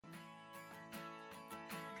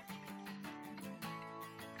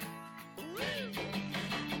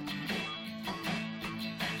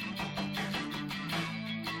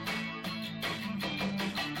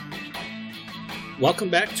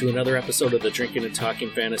Welcome back to another episode of the Drinking and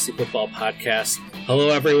Talking Fantasy Football Podcast. Hello,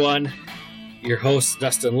 everyone. Your host,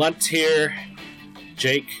 Dustin Lunt here.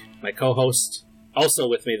 Jake, my co-host, also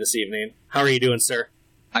with me this evening. How are you doing, sir?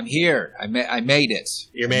 I'm here. I made it.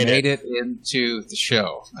 You made it into the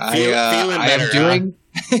show. Feeling better,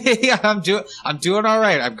 yeah, I'm doing all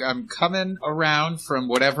right. I'm coming around from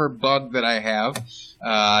whatever bug that I have.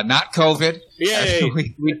 Not COVID. Yay.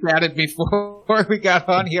 We chatted before we got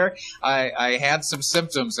on here. I had some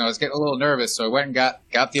symptoms and I was getting a little nervous, so I went and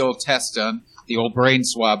got the old test done, the old brain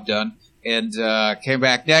swab done, and came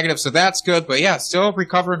back negative. So that's good. But yeah, still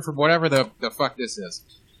recovering from whatever the fuck this is.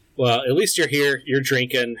 Well, at least you're here. You're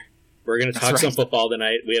drinking. We're going to talk some football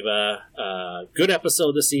tonight. We have a good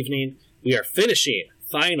episode this evening. We are finishing,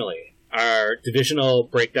 finally, our divisional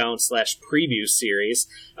breakdown / preview series.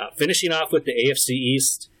 Finishing off with the AFC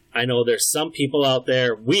East. I know there's some people out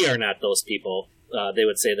there. We are not those people. They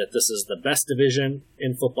would say that this is the best division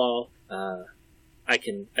in football. I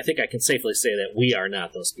think I can safely say that we are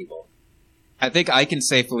not those people. I think I can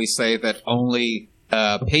safely say that only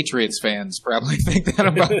Patriots fans probably think that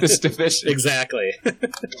about this division. Exactly.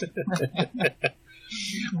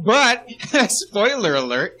 But, spoiler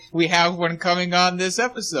alert, we have one coming on this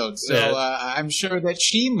episode, so I'm sure that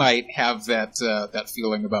she might have that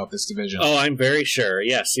feeling about this division. Oh, I'm very sure.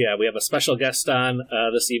 Yes, yeah, we have a special guest on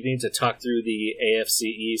this evening to talk through the AFC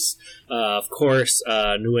East. Of course,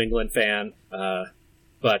 New England fan,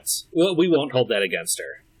 but we won't hold that against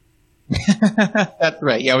her. That's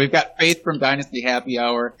right. Yeah, we've got Faith from Dynasty Happy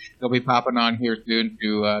Hour. They'll be popping on here soon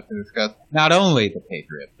to discuss not only the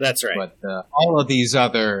Patriots. That's right. But all of these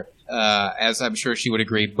other, as I'm sure she would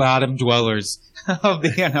agree, bottom dwellers of the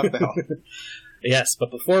NFL. Yes,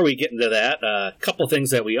 but before we get into that, a couple things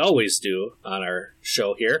that we always do on our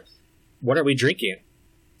show here. What are we drinking?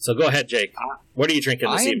 So go ahead, Jake. What are you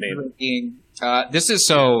drinking this evening? This is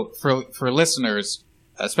so, for listeners,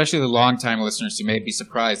 especially the long-time listeners, you may be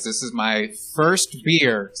surprised. This is my first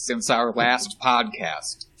beer since our last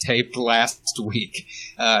podcast, taped last week.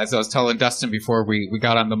 As I was telling Dustin before we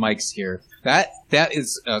got on the mics here. That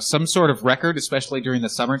is some sort of record, especially during the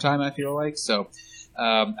summertime, I feel like. So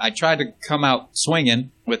I tried to come out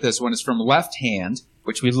swinging with this one. It's from Left Hand,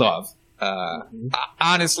 which we love.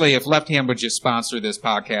 Honestly, if Left Hand would just sponsor this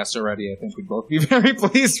podcast already, I think we'd both be very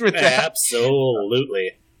pleased with that.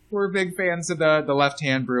 Absolutely. We're big fans of the Left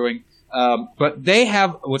Hand Brewing. But they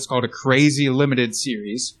have what's called a Crazy Limited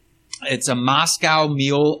Series. It's a Moscow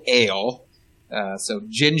Mule Ale. So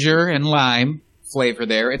ginger and lime flavor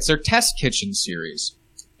there. It's their Test Kitchen series.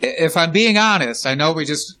 If I'm being honest, I know we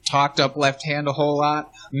just talked up Left Hand a whole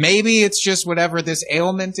lot. Maybe it's just whatever this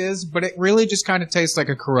ailment is, but it really just kind of tastes like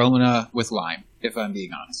a Corona with lime, if I'm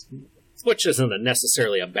being honest. Which isn't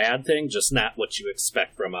necessarily a bad thing, just not what you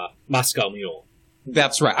expect from a Moscow Mule.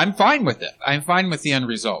 That's right. I'm fine with it. I'm fine with the end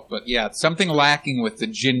result. But yeah, it's something lacking with the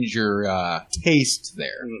ginger taste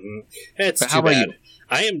there. Mm-hmm. It's how about you?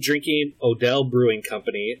 I am drinking Odell Brewing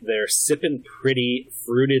Company. They're Sippin' Pretty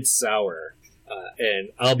Fruited Sour. And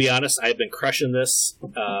I'll be honest, I've been crushing this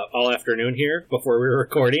all afternoon here before we were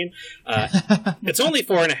recording. It's only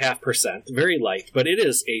 4.5%, very light, but it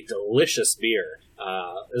is a delicious beer.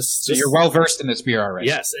 So you're well versed in this beer already.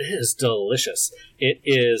 Yes, it is delicious. It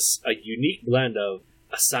is a unique blend of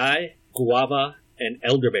acai, guava, and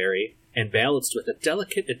elderberry, and balanced with a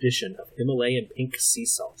delicate addition of Himalayan pink sea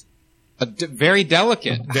salt. Very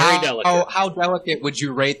delicate. Delicate. How delicate would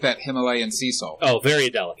you rate that Himalayan sea salt? Oh,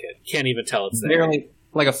 very delicate. Can't even tell it's there. Barely,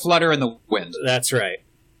 like a flutter in the wind. That's right.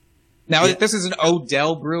 Now, if this is an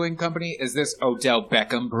Odell Brewing Company, is this Odell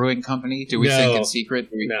Beckham Brewing Company? Do we think in secret?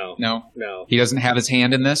 No. He doesn't have his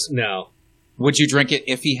hand in this? No. Would you drink it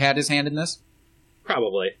if he had his hand in this?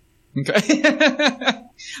 Probably. Okay.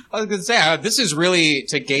 I was going to say, this is really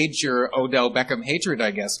to gauge your Odell Beckham hatred,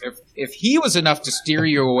 I guess. If he was enough to steer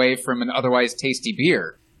you away from an otherwise tasty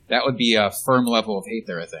beer, that would be a firm level of hate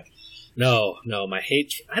there, I think. No,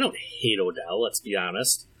 I don't hate Odell, let's be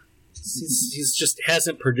honest. He's just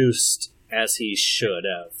hasn't produced as he should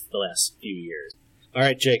have the last few years. All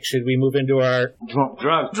right, Jake, should we move into our drunk,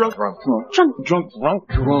 hammered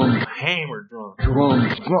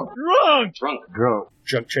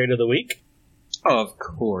drunk trade of the week? Of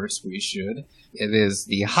course we should. It is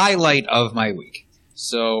the highlight of my week.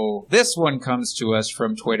 So this one comes to us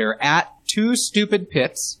from Twitter at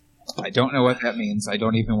 2stupidpits. I don't know what that means. I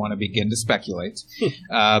don't even want to begin to speculate.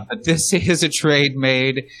 But this is a trade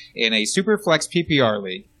made in a Superflex PPR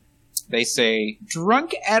league. They say,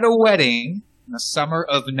 drunk at a wedding in the summer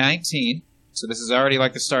of 19. So this is already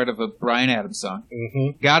like the start of a Bryan Adams song.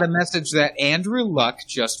 Mm-hmm. Got a message that Andrew Luck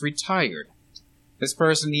just retired. This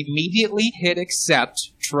person immediately hit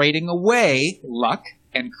accept, trading away Luck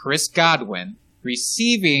and Chris Godwin,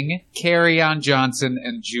 receiving Kerryon Johnson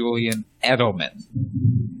and Julian Edelman.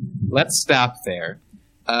 Let's stop there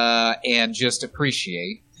and just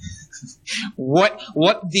appreciate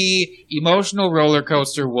what the emotional roller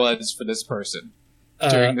coaster was for this person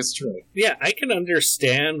during this trade. Yeah, I can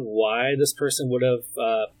understand why this person would have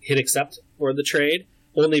hit accept for the trade,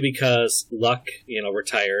 only because Luck,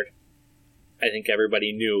 retired. I think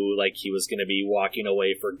everybody knew he was going to be walking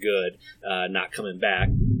away for good, not coming back.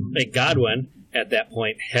 Godwin at that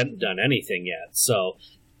point hadn't done anything yet, so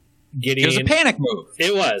it was a panic move.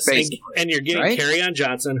 It was, and you're getting Kerryon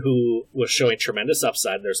Johnson, who was showing tremendous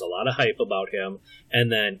upside. There's a lot of hype about him,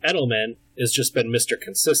 and then Edelman has just been Mr.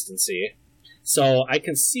 Consistency. So I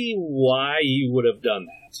can see why you would have done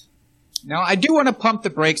that. Now, I do want to pump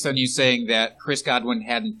the brakes on you saying that Chris Godwin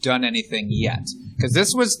hadn't done anything yet, because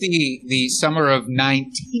this was the summer of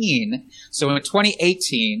 19. So in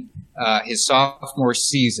 2018, his sophomore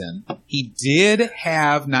season, he did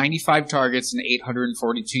have 95 targets and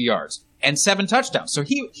 842 yards and 7 touchdowns. So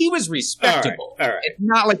he was respectable. All right. It's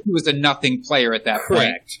not like he was a nothing player at that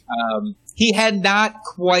Correct. point. He had not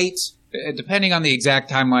quite, depending on the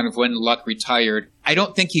exact timeline of when Luck retired, I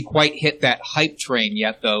don't think he quite hit that hype train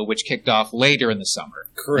yet, though, which kicked off later in the summer.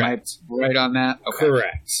 Correct. Am I right on that? Okay.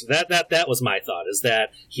 Correct. That was my thought, is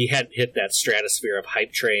that he hadn't hit that stratosphere of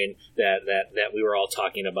hype train that we were all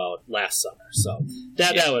talking about last summer. So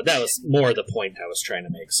that was more the point I was trying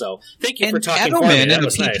to make. So thank you for talking Edelman for me. That in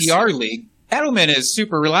was the PPR league, Edelman is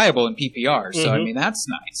super reliable in PPR, so I mean that's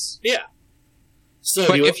nice. Yeah. So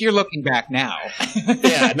but if you're looking back now,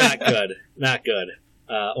 yeah, not good.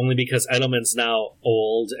 Only because Edelman's now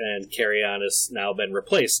old and Kerryon has now been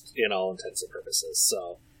replaced in all intents and purposes.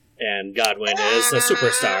 So, and Godwin is a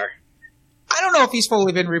superstar. I don't know if he's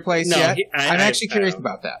fully been replaced yet. I'm actually curious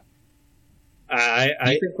about that.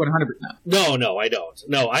 I think 100%. No, I don't.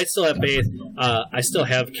 No, I still have faith. I still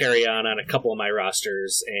have Kerryon on a couple of my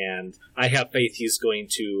rosters, and I have faith he's going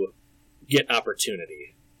to get opportunity.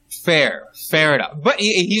 Fair enough. But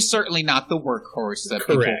he's certainly not the workhorse that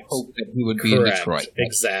people hope that he would be in Detroit.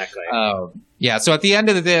 Exactly. Yeah, so at the end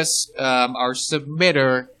of this, our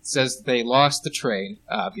submitter says they lost the trade,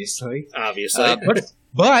 obviously.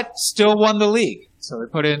 But still won the league. So they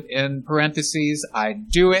put in parentheses, I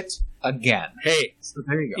do it again. Hey, so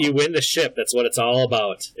there you go. You win the ship. That's what it's all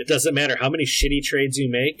about. It doesn't matter how many shitty trades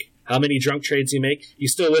you make, how many drunk trades you make, you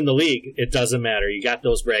still win the league. It doesn't matter. You got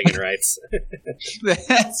those bragging rights.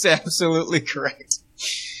 That's absolutely correct.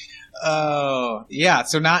 Oh, yeah.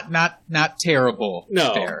 So not terrible.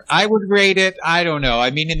 No. There. I would rate it, I don't know.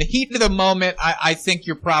 I mean, in the heat of the moment, I think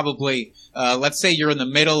you're probably, let's say you're in the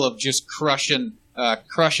middle of just crushing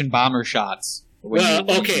bomber shots. Well,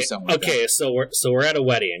 okay. So we're at a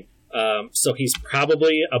wedding. So he's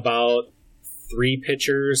probably about 3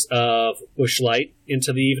 pitchers of Busch Light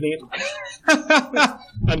into the evening.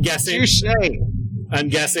 I'm guessing. Touché. I'm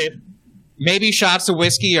guessing. Maybe shots of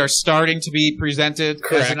whiskey are starting to be presented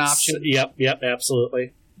as an option. Yep,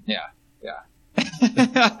 absolutely. Yeah.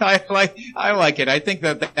 I like it. I think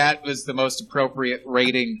that was the most appropriate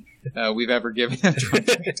rating we've ever given.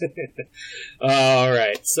 All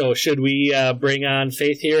right. So should we bring on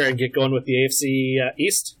Faith here and get going with the AFC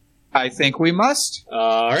East? I think we must.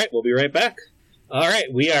 All right. We'll be right back. All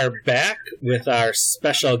right, we are back with our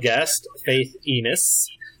special guest, Faith Enos.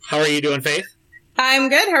 How are you doing, Faith? I'm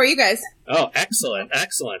good. How are you guys? Oh, excellent.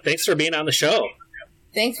 Thanks for being on the show.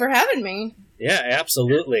 Thanks for having me. Yeah,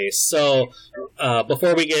 absolutely. So,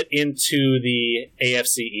 before we get into the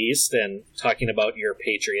AFC East and talking about your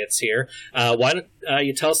Patriots here, why don't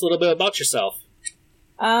you tell us a little bit about yourself?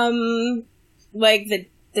 Like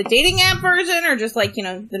the dating app version, or just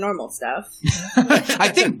the normal stuff? I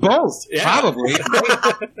think both, probably.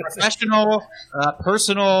 Professional,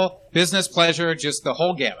 personal, business pleasure, just the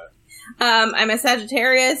whole gamut. I'm a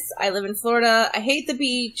Sagittarius. I live in Florida. I hate the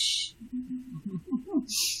beach.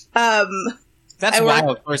 That's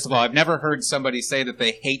wild, first of all. I've never heard somebody say that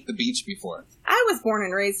they hate the beach before. I was born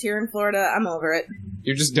and raised here in Florida. I'm over it.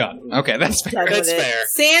 You're just done. Okay, that's fair. That's fair.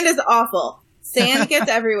 Sand is awful. Sand gets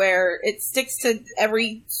everywhere. It sticks to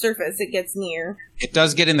every surface it gets near. It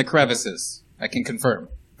does get in the crevices. I can confirm.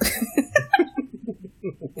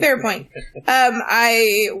 Fair point.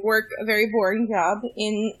 I work a very boring job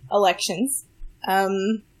in elections.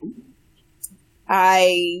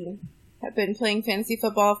 I have been playing fantasy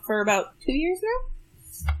football for about 2 years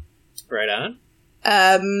now. Right on.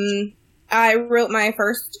 I wrote my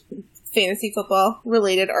first fantasy football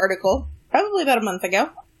related article probably about a month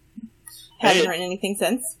ago. Haven't written anything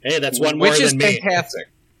since. Hey, that's one more than me. Which is fantastic.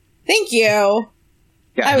 Thank you.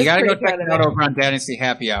 Yeah, you gotta go check it out over on Dynasty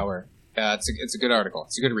Happy Hour. It's a good article.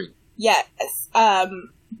 It's a good read. Yes.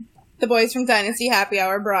 The boys from Dynasty Happy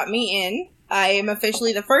Hour brought me in. I am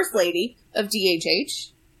officially the first lady of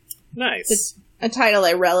DHH. Nice. It's a title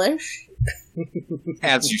I relish.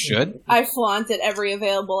 As you should. I flaunt at every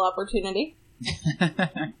available opportunity.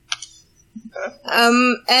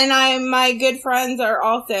 And my good friends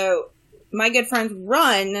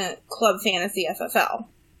run Club Fantasy FFL.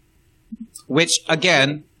 Which,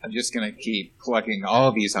 again, I'm just going to keep plugging all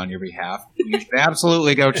of these on your behalf. You should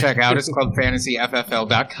absolutely go check out. It's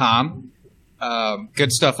clubfantasyffl.com.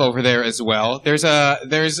 Good stuff over there as well. There's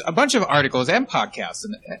a bunch of articles and podcasts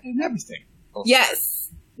and everything. Yes.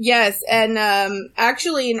 And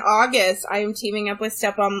actually in August, I am teaming up with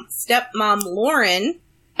stepmom Lauren,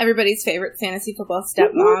 everybody's favorite fantasy football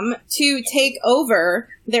stepmom, to take over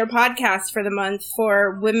their podcast for the month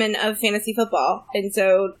for women of fantasy football. And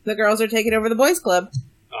so the girls are taking over the boys club.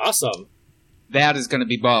 Awesome. That is going to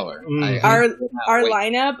be baller. Our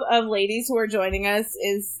lineup of ladies who are joining us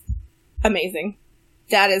is amazing.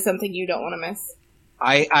 That is something you don't want to miss.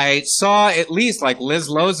 I saw at least like Liz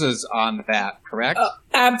Loza's on that, correct? Oh,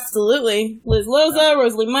 absolutely. Liz Loza,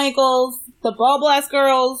 Rosalie Michaels, the Ball Blast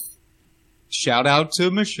girls. Shout out to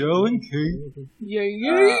Michelle and Kate.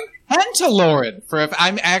 Yeah. And to Lauren.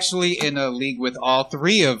 I'm actually in a league with all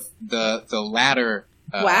three of the latter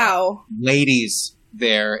ladies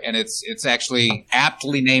there, and it's actually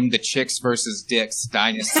aptly named the Chicks versus Dicks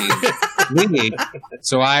Dynasty League.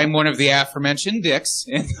 So I'm one of the aforementioned Dicks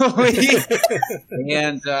in the league,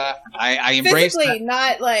 and I embrace physically, that.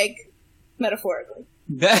 not like metaphorically.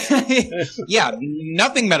 Yeah,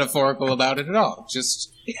 nothing metaphorical about it at all. I'm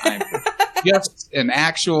just an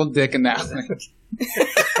actual dick in that league.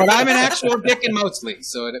 But I'm an actual dick in most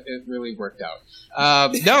leagues, so it really worked out.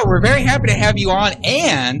 No, we're very happy to have you on.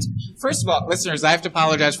 And first of all, listeners, I have to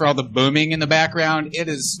apologize for all the booming in the background. It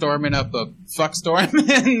is storming up a fuck storm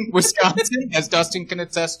in Wisconsin, as Dustin can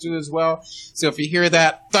attest to as well. So if you hear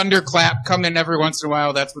that thunderclap come in every once in a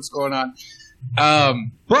while, that's what's going on.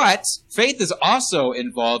 But Faith is also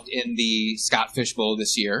involved in the Scott Fish Bowl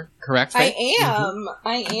this year, correct, Faith? I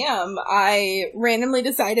am. I randomly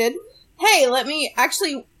decided, hey,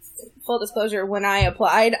 actually, full disclosure, when I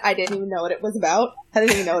applied, I didn't even know what it was about. I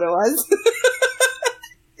didn't even know what it was.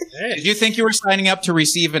 Hey. Did you think you were signing up to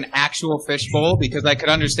receive an actual fish bowl? Because I could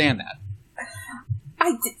understand that.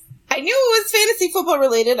 I knew it was fantasy football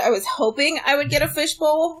related. I was hoping I would get a fish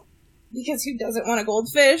bowl, because who doesn't want a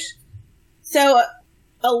goldfish? So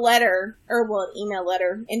an email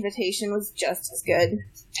letter invitation was just as good.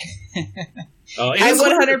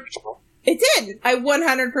 It did. I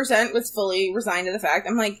 100% was fully resigned to the fact.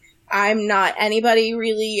 I'm like, I'm not anybody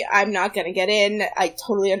really. I'm not going to get in. I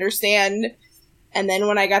totally understand. And then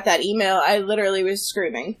when I got that email, I literally was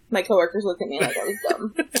screaming. My coworkers looked at me like I was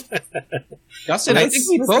dumb. Justin, I think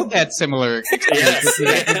we both had similar experiences.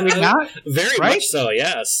 Did we not? Very much so,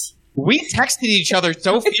 yes. We texted each other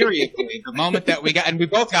so furiously the moment that we got, and we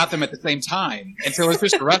both got them at the same time. And so it was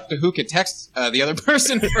just a rush to who could text the other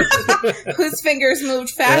person first. Whose fingers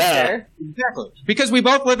moved faster. Yeah, exactly. Because we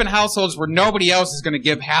both live in households where nobody else is going to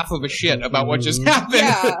give half of a shit about what just happened.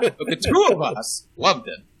 Yeah. But the two of us loved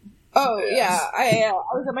it. Oh, yeah. I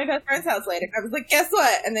was at my best friend's house later. I was like, guess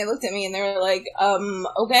what? And they looked at me and they were like,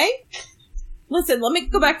 okay. Listen, let me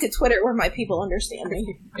go back to Twitter where my people understand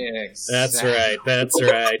me. Exactly. That's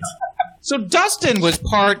right. So Dustin was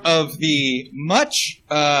part of the much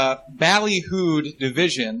ballyhooed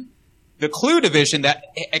division, the Clue division that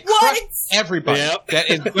crushed everybody. Yep. That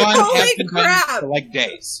is done, has been done for like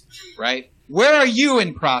days, right? Where are you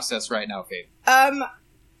in process right now, Faith?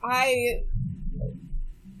 I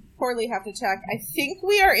poorly have to check. I think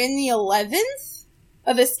we are in the 11th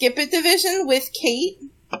of the Skip It division with Kate.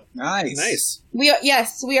 Nice. We are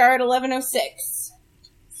at 1106.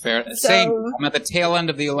 Fair. So, same. I'm at the tail end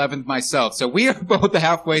of the 11th myself. So we are both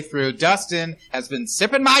halfway through. Dustin has been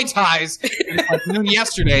sipping Mai Tais like noon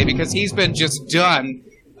yesterday because he's been just done.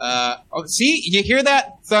 See, you hear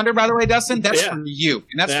that thunder, by the way, Dustin? That's for you.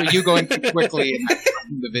 And that's for you going too quickly in the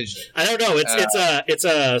division. I don't know. It's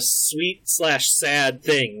a sweet/sad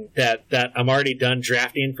thing that I'm already done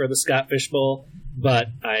drafting for the Scott Fish Bowl. But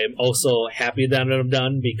I'm also happy that I'm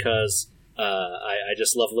done because I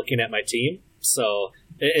just love looking at my team. So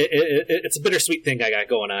it's a bittersweet thing I got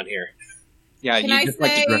going on here. Yeah, you just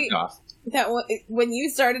like to drift off. That when you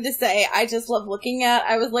started to say, I just love looking at,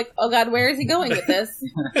 I was like, oh God, where is he going with this?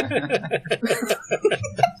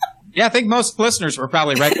 Yeah, I think most listeners were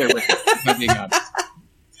probably right there with being honest.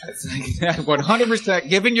 100%.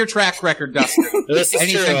 Given your track record, Dustin, this is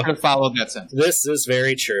anything true. could follow that sentence. This is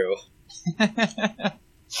very true.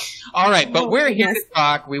 All right, but we're here to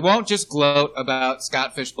talk. We won't just gloat about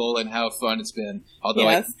Scott Fishbowl and how fun it's been, although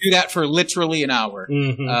I can do that for literally an hour,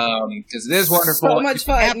 because it is wonderful. So much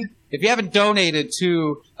fun. If you haven't donated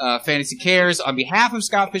to Fantasy Cares on behalf of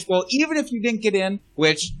Scott Fishbowl, even if you didn't get in,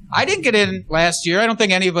 which I didn't get in last year, I don't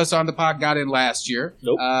think any of us on the pod got in last year.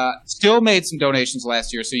 Nope. Still made some donations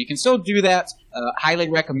last year, so you can still do that. Highly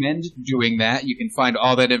recommend doing that. You can find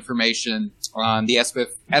all that information on the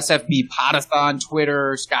SFB Podathon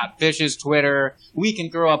Twitter, Scott Fish's Twitter. We can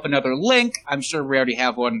throw up another link. I'm sure we already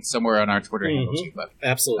have one somewhere on our Twitter handle too. But,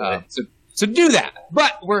 absolutely. So do that.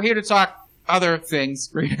 But we're here to talk other things.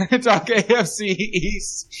 We're here to talk AFC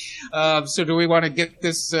East. So do we want to get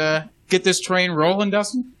this train rolling,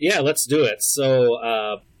 Dustin? Yeah, let's do it.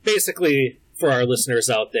 So basically, for our listeners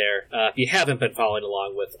out there, if you haven't been following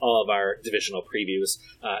along with all of our divisional previews,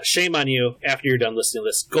 shame on you. After you're done listening to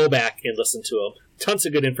this, go back and listen to them. Tons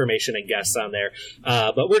of good information and guests on there.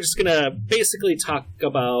 But we're just going to basically talk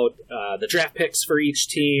about the draft picks for each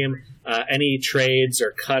team, any trades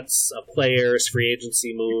or cuts of players, free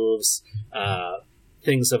agency moves,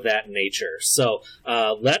 things of that nature. So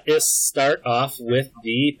let us start off with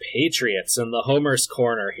the Patriots in the Homer's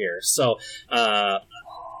Corner here. So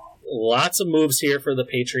lots of moves here for the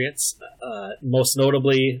Patriots, most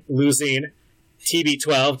notably losing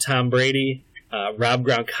TB12, Tom Brady. Rob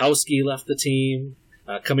Gronkowski left the team,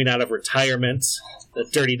 coming out of retirement. The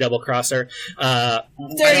dirty double crosser.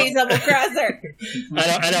 Double crosser.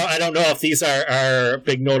 I don't know if these are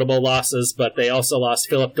big notable losses, but they also lost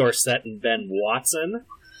Philip Dorsett and Ben Watson.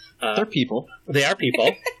 They're people. They are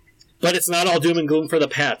people. But it's not all doom and gloom for the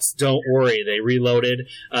Pats. Don't worry. They reloaded.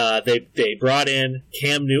 They brought in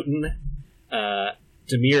Cam Newton,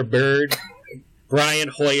 Damiere Byrd, Brian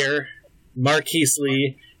Hoyer, Marquise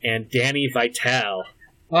Lee, and Danny Vitale.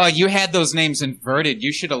 Oh, you had those names inverted.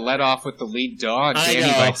 You should have led off with the lead dog, Danny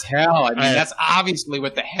Vitale. I mean, that's obviously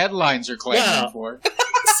what the headlines are clamoring for.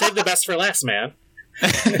 Save the best for last, man.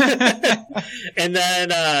 And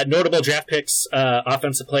then notable draft picks,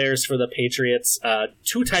 offensive players for the Patriots.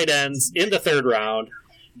 2 tight ends in the 3rd round.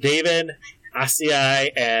 David Asiai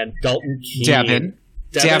and Dalton Keene.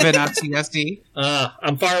 Devin on CSD.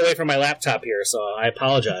 I'm far away from my laptop here, so I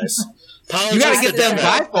apologize. You gotta get them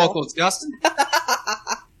bifocals, Justin.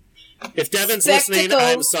 If Devin's listening,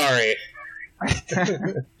 I'm sorry.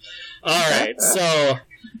 All right, so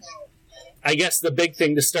I guess the big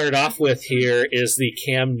thing to start off with here is the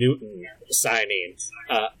Cam Newton signing.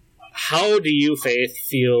 How do you, Faith,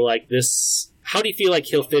 feel like this? How do you feel like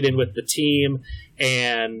he'll fit in with the team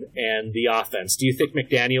and the offense? Do you think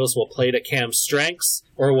McDaniels will play to Cam's strengths,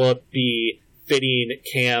 or will it be fitting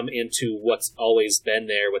Cam into what's always been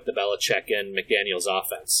there with the Belichick and McDaniels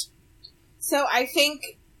offense? So I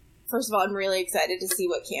think, first of all, I'm really excited to see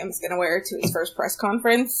what Cam's going to wear to his first press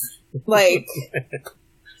conference. Like,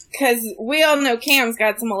 because we all know Cam's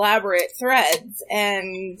got some elaborate threads,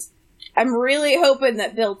 and I'm really hoping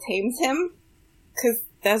that Bill tames him, because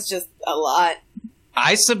that's just a lot.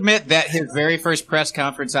 I submit that his very first press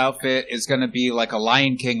conference outfit is going to be like a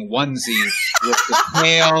Lion King onesie with the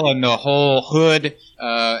tail and the whole hood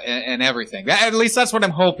and everything. At least that's what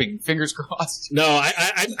I'm hoping. Fingers crossed. No,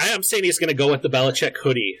 I'm saying he's going to go with the Belichick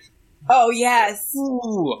hoodie. Oh, yes.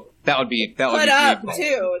 Ooh, that would be hood up,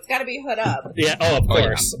 too. It's got to be hood up. Yeah, of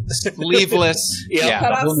course. Yeah. Sleeveless. Yeah,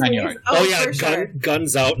 the whole 9 yards. Oh yeah, sure.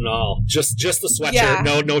 Guns out and all. Just the sweatshirt.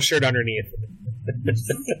 Yeah. No shirt underneath.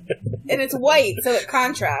 And it's white, so it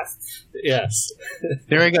contrasts. Yes.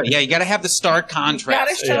 There you go. Yeah, you got to have the stark contrast. You got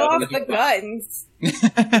to show off the guns.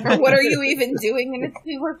 Or what are you even doing in a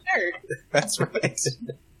sleeveless shirt? That's right.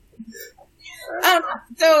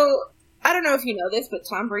 So, I don't know if you know this, but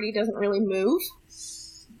Tom Brady doesn't really move.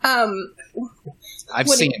 I've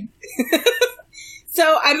seen him.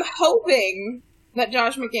 So, I'm hoping that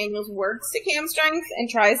Josh McDaniels works to Cam's strengths and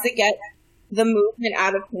tries to get the movement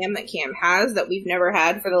out of Cam that Cam has that we've never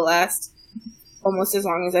had for the last almost as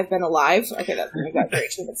long as I've been alive. Okay, that's an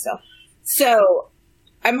exaggeration, but still. So,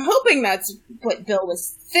 I'm hoping that's what Bill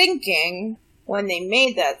was thinking when they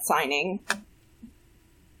made that signing.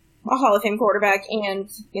 A Hall of Fame quarterback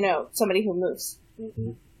and, somebody who moves.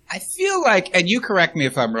 Mm-hmm. I feel like, and you correct me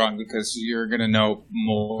if I'm wrong because you're going to know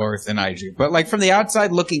more than I do, but like from the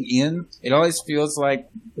outside looking in, it always feels like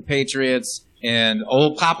the Patriots and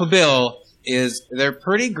old Papa Bill they're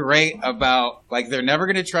pretty great about, like, they're never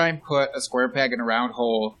going to try and put a square peg in a round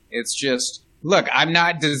hole. It's just, look, I'm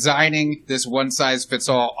not designing this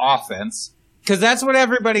one-size-fits-all offense, because that's what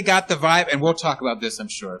everybody got the vibe, and we'll talk about this, I'm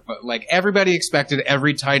sure, but, like, everybody expected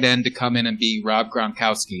every tight end to come in and be Rob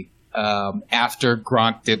Gronkowski after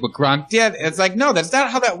Gronk did what Gronk did. It's like, no, that's not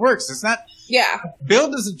how that works. It's not Yeah.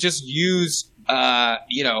 Bill doesn't just use,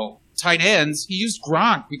 tight ends. He used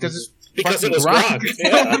Gronk because it was Gronk.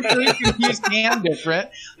 Yeah. He can use Cam different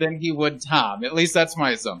than he would Tom. At least that's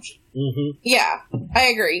my assumption. Mm-hmm. Yeah, I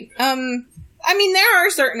agree. I mean, there are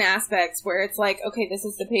certain aspects where it's like, okay, this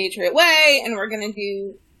is the Patriot way, and we're going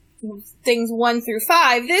to do things 1 through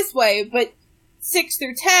 5 this way, but 6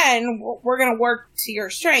 through 10, we're going to work to your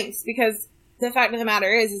strengths, because the fact of the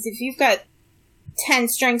matter is if you've got 10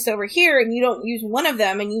 strengths over here and you don't use one of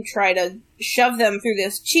them and you try to shove them through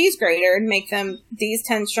this cheese grater and make them these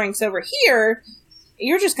 10 strengths over here,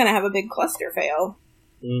 you're just going to have a big cluster fail.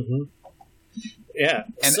 Mm-hmm. Yeah.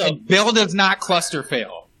 And Bill does not cluster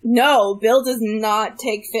fail. No, Bill does not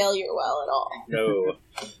take failure well at all. No.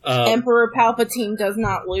 Emperor Palpatine does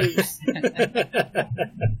not lose.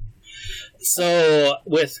 So,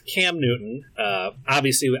 with Cam Newton,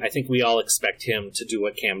 obviously I think we all expect him to do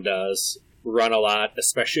what Cam does, run a lot,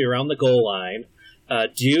 especially around the goal line.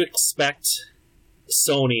 Do you expect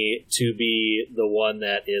Sony to be the one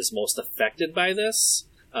that is most affected by this?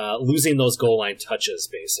 Losing those goal line touches,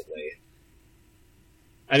 basically.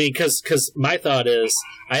 I mean, because my thought is,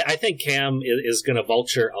 I think Cam is going to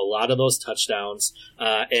vulture a lot of those touchdowns,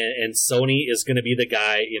 and Sony is going to be the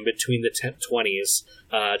guy in between the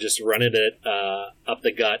 20s, just running it up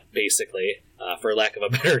the gut, basically, for lack of a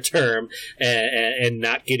better term, and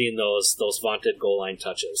not getting those vaunted goal line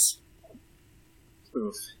touches.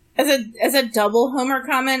 Oof. As a double homer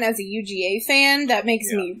comment, as a UGA fan, that makes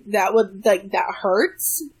me, that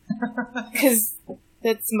hurts, because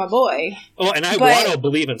that's my boy. Oh, and I want to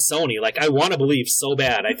believe in Sony. Like, I want to believe so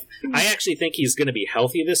bad. I actually think he's going to be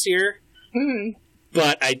healthy this year. Mm-hmm.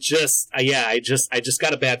 But I just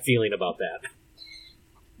got a bad feeling about that.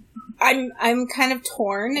 I'm kind of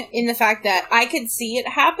torn in the fact that I could see it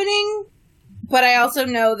happening, but I also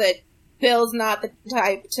know that Bill's not the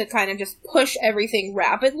type to kind of just push everything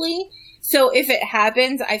rapidly. So if it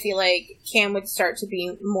happens, I feel like Cam would start to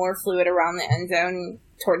be more fluid around the end zone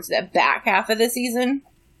towards the back half of the season,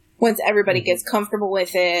 once everybody gets comfortable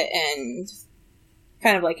with it and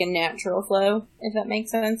kind of like a natural flow, if that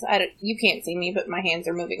makes sense. You can't see me, but my hands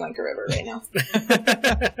are moving like a river right now.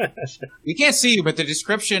 We can't see you, but the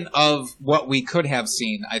description of what we could have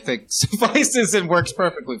seen, I think, suffices and works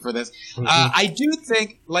perfectly for this. Mm-hmm. I do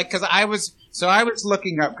think, because I was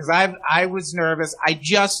looking up, because I was nervous. I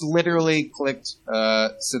just literally clicked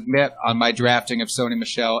submit on my drafting of Sony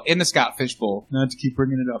Michel in the Scott Fish Bowl. Not to keep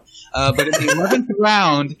bringing it up. But in the 11th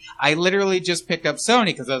round, I literally just picked up Sony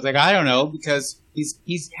because I was like, I don't know, because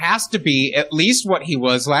he has to be at least what he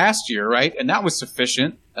was last year, right? And that was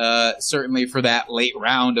sufficient, certainly for that late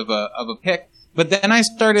round of a pick. But then I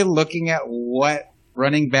started looking at what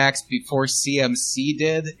running backs before CMC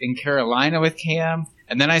did in Carolina with Cam.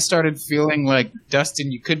 And then I started feeling like,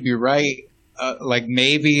 Dustin, you could be right. Like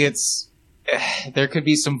maybe there could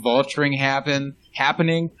be some vulturing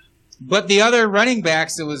happening. But the other running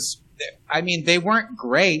backs, they weren't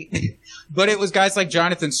great, but it was guys like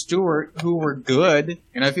Jonathan Stewart who were good.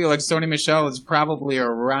 And I feel like Sony Michel is probably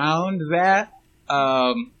around that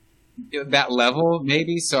level,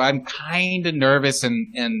 maybe. So I'm kind of nervous,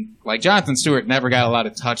 and like Jonathan Stewart never got a lot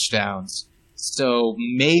of touchdowns. So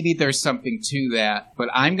maybe there's something to that, but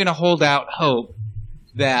I'm going to hold out hope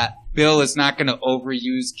that Bill is not going to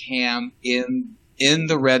overuse Cam in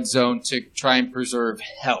the red zone to try and preserve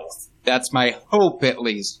health. That's my hope, at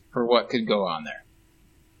least, for what could go on there.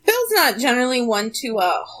 Bill's not generally one to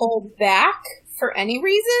hold back for any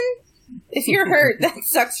reason. If you're hurt, that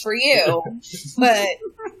sucks for you. But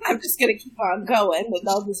I'm just going to keep on going, and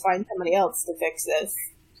I'll just find somebody else to fix this.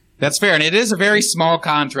 That's fair, and it is a very small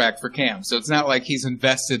contract for Cam, so it's not like he's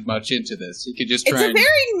invested much into this. He could just try. It's a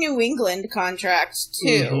very New England contract, too.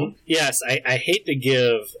 Mm-hmm. Yes, I hate to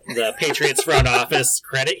give the Patriots front office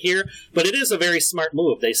credit here, but it is a very smart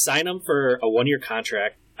move. They sign him for a 1-year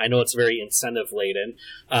contract. I know it's very incentive-laden.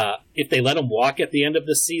 If they let him walk at the end of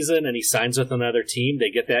the season and he signs with another team, they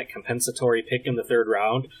get that compensatory pick in the 3rd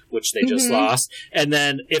round, which they just lost. And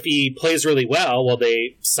then if he plays really well,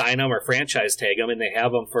 they sign him or franchise tag him, and they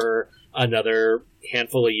have him for another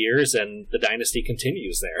handful of years, and the dynasty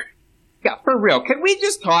continues there. Yeah, for real. Can we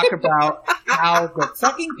just talk about how the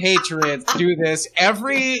fucking Patriots do this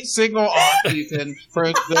every single offseason for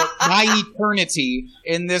my eternity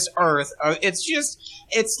in this earth?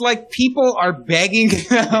 It's like people are begging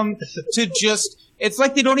them to just, it's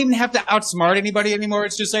like they don't even have to outsmart anybody anymore.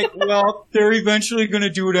 It's just like, well, they're eventually going to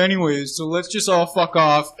do it anyways, so let's just all fuck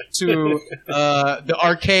off to the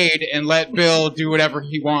arcade and let Bill do whatever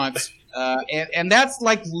he wants. And that's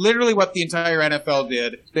like literally what the entire NFL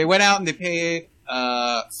did. They went out and they paid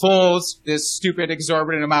Foles this stupid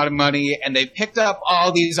exorbitant amount of money, and they picked up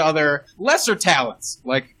all these other lesser talents,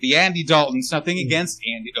 like the Andy Daltons. Nothing against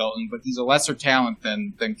Andy Dalton, but he's a lesser talent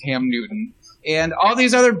than Cam Newton. And all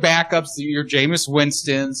these other backups, your Jameis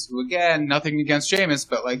Winstons, who again, nothing against Jameis,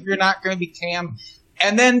 but like, you're not going to be Cam.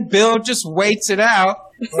 And then Bill just waits it out.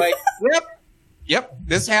 Like, yep,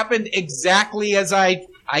 this happened exactly as I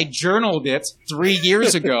journaled it 3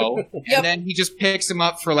 years ago. And then he just picks him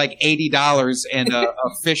up for like $80 and a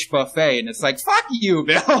fish buffet. And it's like, fuck you,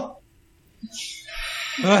 Bill.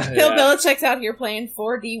 Bill Belichick's out here playing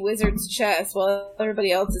 4D Wizards chess while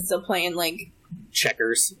everybody else is still playing like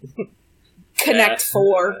checkers. Connect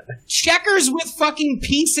Four. Checkers with fucking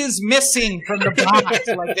pieces missing from the box.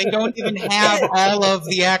 Like, they don't even have all of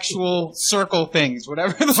the actual circle things,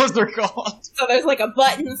 whatever those are called. So there's like a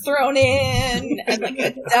button thrown in and like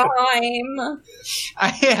a dime. I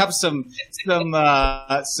have some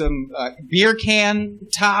beer can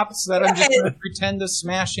tops that I'm just going to pretend to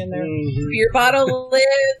smash in there. Beer bottle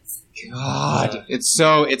lids. God, it's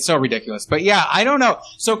so ridiculous. But yeah, I don't know.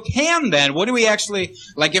 So Cam, then, what do we actually,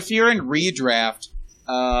 like, if you're in redraft,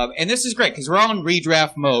 and this is great because we're all in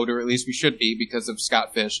redraft mode, or at least we should be because of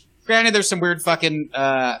Scott Fish. Granted, there's some weird fucking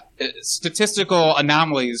statistical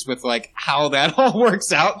anomalies with like how that all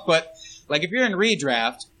works out, but like if you're in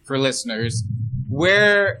redraft, for listeners,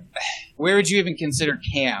 where would you even consider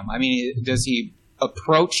Cam? I mean, does he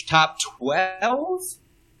approach top 12?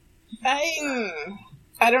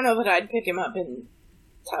 I don't know that I'd pick him up in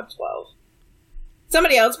top 12.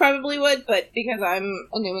 Somebody else probably would, but because I'm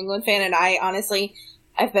a New England fan and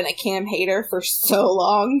I've been a Cam hater for so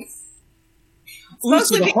long. Ooh,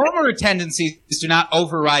 so the homer tendencies do not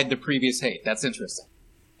override the previous hate. That's interesting.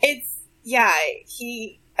 I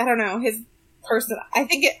don't know, his person. I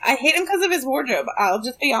hate him because of his wardrobe. I'll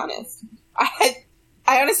just be honest. I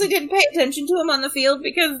honestly didn't pay attention to him on the field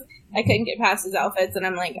because I couldn't get past his outfits, and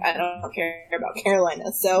I'm like, I don't care about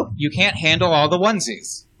Carolina, so... You can't handle all the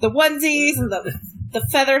onesies. The onesies, and the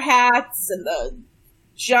feather hats, and the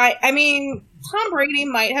giant... I mean, Tom Brady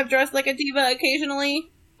might have dressed like a diva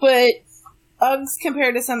occasionally, but Uggs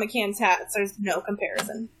compared to some of Cam's hats, there's no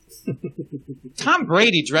comparison. Tom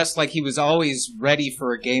Brady dressed like he was always ready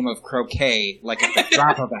for a game of croquet, like at the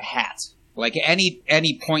drop of a hat. Like,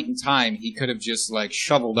 any point in time, he could have just, like,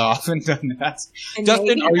 shoveled off and done that. And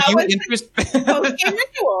Dustin, are you interested?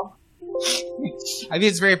 I mean,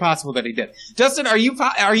 it's very possible that he did. Dustin, are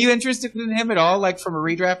you interested in him at all, like, from a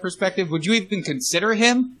redraft perspective? Would you even consider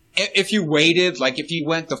him if you waited, like, if you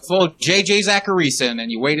went the full J.J. Zacharyson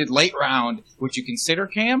and you waited late round, would you consider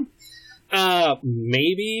Cam?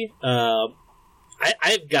 Maybe.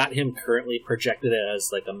 I've got him currently projected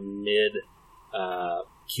as, like, a mid,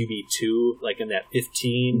 QB2, like in that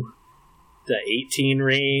 15 to 18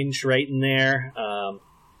 range, right in there.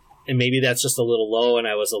 And maybe that's just a little low, and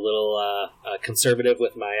I was a little conservative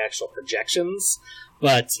with my actual projections.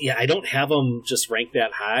 But yeah, I don't have them just ranked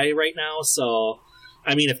that high right now. So,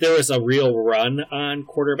 I mean, if there was a real run on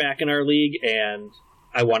quarterback in our league and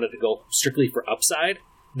I wanted to go strictly for upside,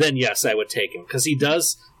 then yes, I would take him. Because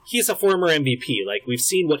he's a former MVP. Like, we've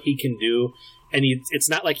seen what he can do. And it's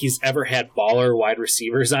not like he's ever had baller wide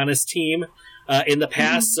receivers on his team in the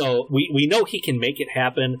past. So we know he can make it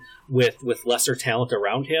happen with lesser talent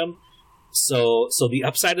around him. So the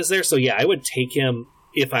upside is there. So yeah, I would take him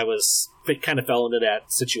if I kind of fell into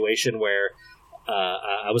that situation where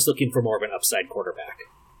I was looking for more of an upside quarterback.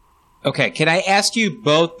 Okay, can I ask you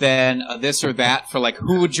both then this or that for like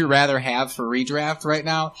who would you rather have for redraft right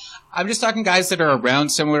now? I'm just talking guys that are around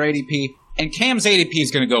similar ADP. And Cam's ADP is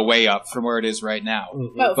going to go way up from where it is right now.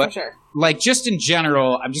 Oh, but, for sure. Like, just in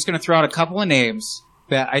general, I'm just going to throw out a couple of names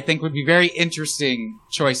that I think would be very interesting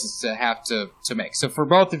choices to have to make. So for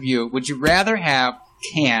both of you, would you rather have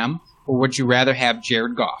Cam or would you rather have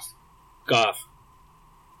Jared Goff? Goff.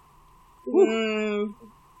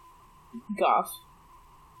 Goff.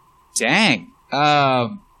 Dang.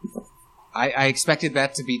 I expected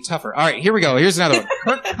that to be tougher. All right, here we go. Here's another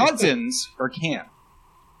one. Kirk Cousins or Cam?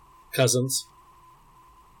 Cousins.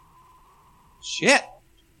 Shit.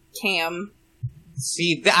 Cam.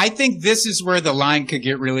 See, I think this is where the line could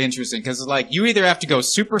get really interesting because, like, you either have to go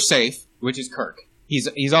super safe, which is Kirk.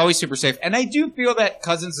 He's always super safe, and I do feel that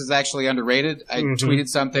Cousins is actually underrated. I tweeted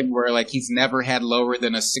something where like he's never had lower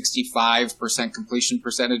than a 65% completion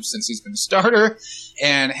percentage since he's been a starter,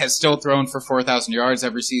 and has still thrown for 4,000 yards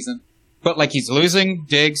every season. But like he's losing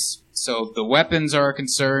Diggs. So the weapons are a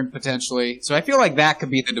concern, potentially. So I feel like that could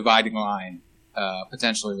be the dividing line,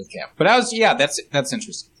 potentially with Cam. But that's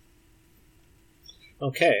interesting.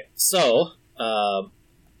 Okay, so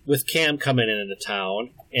with Cam coming into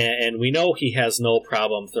town, and we know he has no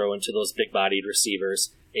problem throwing to those big-bodied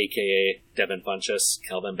receivers, a.k.a. Devin Funchess,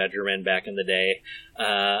 Kelvin Benjamin back in the day.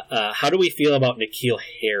 How do we feel about N'Keal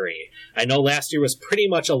Harry? I know last year was pretty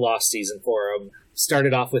much a lost season for him.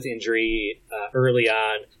 Started off with injury early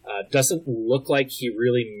on. Doesn't look like he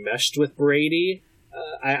really meshed with Brady.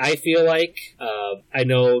 I feel like, I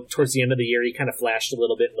know towards the end of the year he kind of flashed a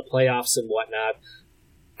little bit in the playoffs and whatnot.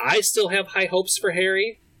 I still have high hopes for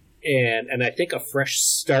Harry, and I think a fresh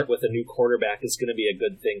start with a new quarterback is going to be a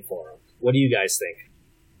good thing for him. What do you guys think?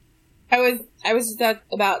 I was just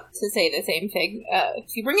about to say the same thing.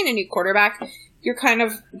 If you bring in a new quarterback, you're kind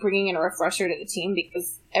of bringing in a refresher to the team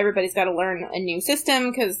because everybody's got to learn a new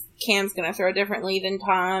system because Cam's going to throw differently than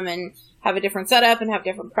Tom and have a different setup and have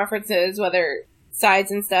different preferences, whether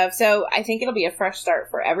sides and stuff. So I think it'll be a fresh start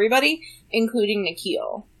for everybody, including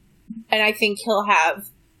N'Keal. And I think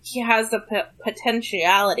he has the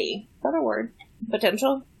potentiality. Is that a word?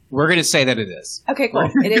 Potential? We're going to say that it is. Okay, cool.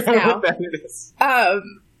 It is now. That it is.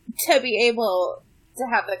 To be able to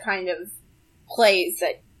have the kind of plays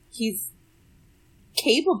that he's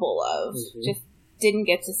capable of, just didn't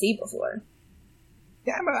get to see before.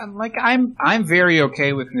 Yeah, but I'm very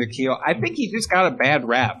okay with N'Keal. I think he just got a bad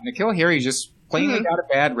rap. N'Keal Harry just plainly got a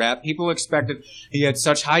bad rap. People expected he had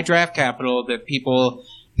such high draft capital that people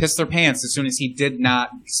pissed their pants as soon as he did not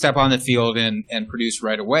step on the field and produce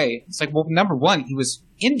right away. It's like, well, number one, he was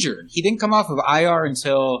injured. He didn't come off of IR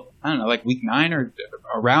until, I don't know, like week 9 or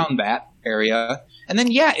around that area. And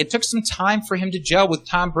then, yeah, it took some time for him to gel with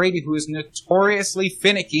Tom Brady, who is notoriously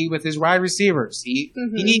finicky with his wide receivers. He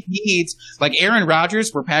needs, like Aaron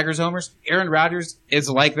Rodgers, we're Packers homers. Aaron Rodgers is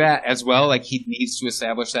like that as well. Like, he needs to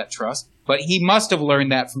establish that trust. But he must have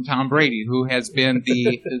learned that from Tom Brady, who has been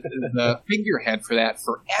the figurehead for that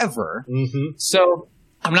forever. Mm-hmm. So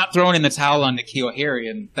I'm not throwing in the towel on N'Keal Harry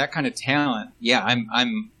and that kind of talent. Yeah,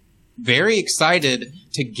 I'm very excited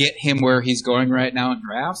to get him where he's going right now in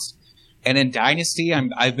drafts. And in Dynasty,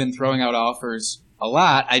 I've been throwing out offers a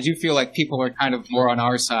lot. I do feel like people are kind of more on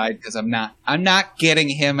our side because I'm not getting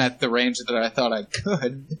him at the range that I thought I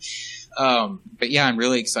could. But yeah, I'm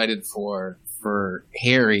really excited for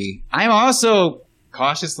Harry. I'm also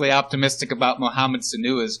cautiously optimistic about Mohamed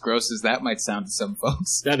Sanu, as gross as that might sound to some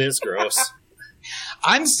folks. That is gross.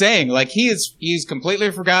 I'm saying, like, he's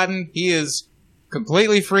completely forgotten. He is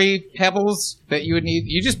completely free pebbles that you would need.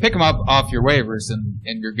 You just pick them up off your waivers and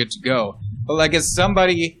you're good to go. But like, as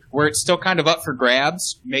somebody where it's still kind of up for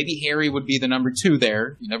grabs, maybe Harry would be the number 2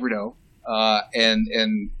 there. You never know.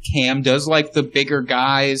 And Cam does like the bigger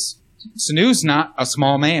guys. Sanu's not a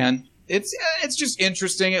small man. It's just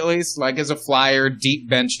interesting, at least, like as a flyer, deep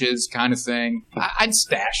benches kind of thing. I'd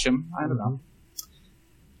stash him. I don't know.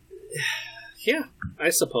 Yeah, I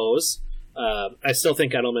suppose. I still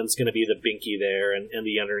think Edelman's going to be the binky there and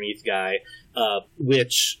the underneath guy,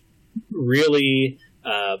 which really,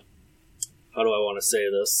 how do I want to say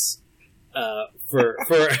this? For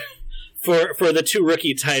the 2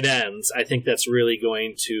 rookie tight ends, I think that's really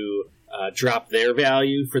going to drop their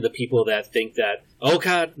value for the people that think that, oh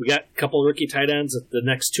God, we got a couple rookie tight ends, the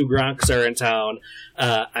next 2 Gronks are in town.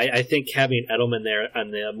 I think having Edelman there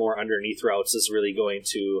on the more underneath routes is really going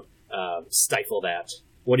to stifle that.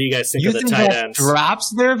 What do you guys think of the tight ends?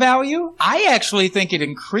 Drops their value? I actually think it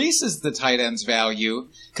increases the tight ends' value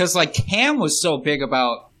because, like, Cam was so big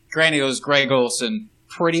about, granted, it was Greg Olsen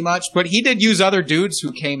pretty much, but he did use other dudes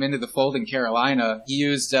who came into the fold in Carolina. He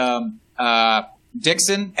used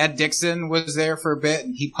Dixon. Ed Dixon was there for a bit,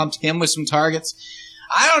 and he pumped him with some targets.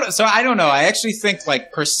 I don't know. I actually think,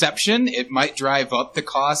 like, perception, it might drive up the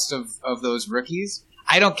cost of those rookies.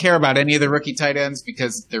 I don't care about any of the rookie tight ends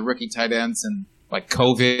because they're rookie tight ends and, like,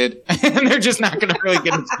 COVID, and they're just not going to really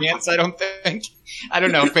get a chance, I don't think. I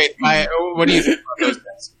don't know, Faith. What do you think about those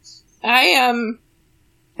guys? I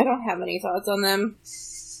don't have any thoughts on them.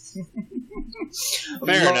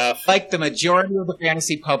 Fair enough. Like the majority of the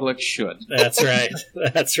fantasy public should. That's right.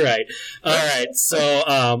 That's right. All right.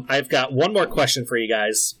 So I've got one more question for you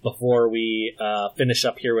guys before we finish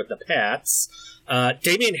up here with the Pats.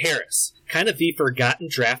 Damian Harris, kind of the forgotten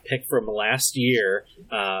draft pick from last year.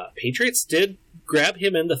 Patriots did grab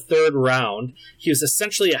him in the 3rd round. He was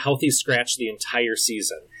essentially a healthy scratch the entire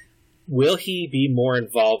season. Will he be more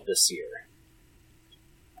involved this year?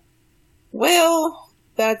 Well,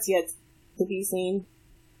 that's yet to be seen.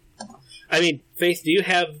 I mean, Faith, do you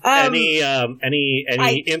have any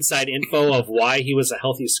inside info of why he was a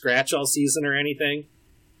healthy scratch all season or anything?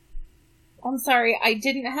 I'm sorry, I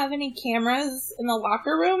didn't have any cameras in the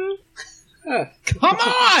locker room. Come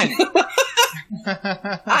on!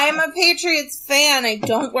 I am a Patriots fan. I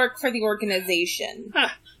don't work for the organization.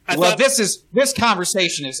 this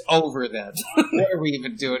conversation is over then. What are we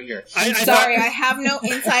even doing here? I'm sorry, I have no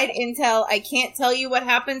inside intel. I can't tell you what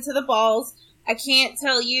happened to the balls. I can't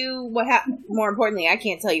tell you what happened. More importantly, I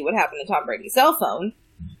can't tell you what happened to Tom Brady's cell phone.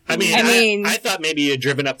 I mean, I thought maybe you had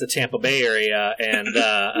driven up to Tampa Bay area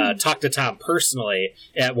and talked to Tom personally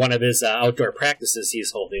at one of his outdoor practices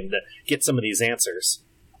he's holding to get some of these answers.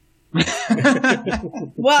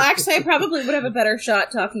 Well, actually, I probably would have a better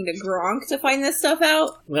shot talking to Gronk to find this stuff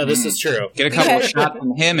out. Well, this is true. Get a couple of shots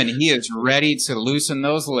from him, and he is ready to loosen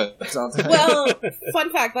those lips. Well,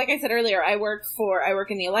 fun fact, like I said earlier, I work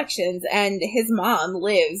in the elections, and his mom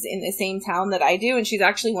lives in the same town that I do, and she's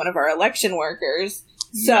actually one of our election workers.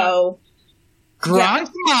 So,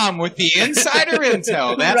 Gronk's mom with the insider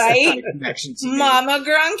intel. That's right? The kind of connection to Mama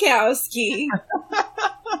Gronkowski.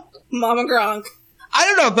 Mama Gronk. I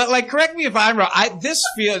don't know, but like, correct me if I'm wrong. This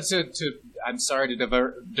feels I'm sorry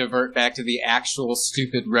to divert back to the actual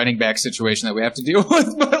stupid running back situation that we have to deal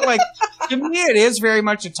with, but like, to me, it is very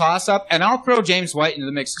much a toss up, and I'll throw James White into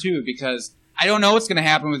the mix too because I don't know what's going to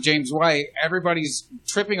happen with James White. Everybody's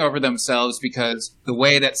tripping over themselves because the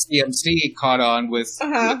way that CMC caught on with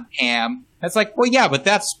Cam. That's like, well, yeah, but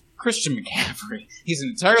that's Christian McCaffrey. He's an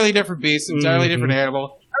entirely different beast, entirely different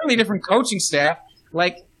animal, entirely different coaching staff.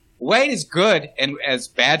 Like, White is good, and as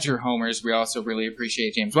Badger homers, we also really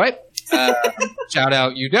appreciate James White. Shout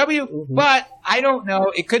out UW. But I don't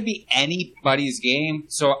know. It could be anybody's game.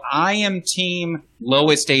 So I am team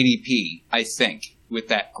lowest ADP, I think, with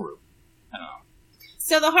that group.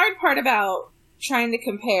 So the hard part about trying to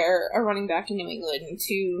compare a running back in New England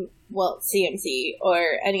to, well, CMC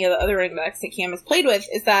or any of the other running backs that Cam has played with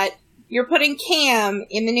is that you're putting Cam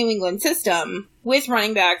in the New England system with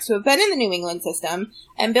running backs who have been in the New England system,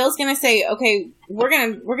 and Bill's going to say, okay, we're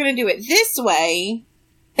going to do it this way.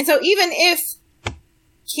 And so even if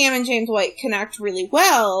Cam and James White connect really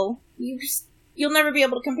well, you'll never be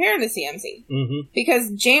able to compare him to CMC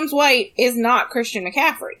because James White is not Christian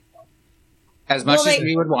McCaffrey. As much as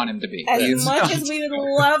we would want him to be. As much as we would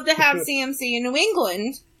love to have CMC in New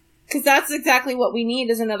England, because that's exactly what we need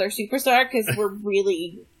as another superstar, because we're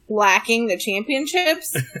really lacking the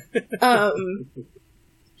championships. It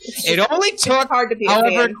only took, hard to be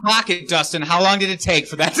however, clock it, Dustin. How long did it take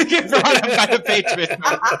for that to get brought up by the Patriots?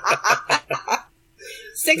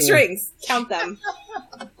 6 rings. Count them.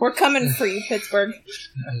 We're coming for you, Pittsburgh.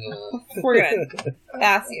 We're going to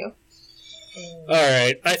pass you. All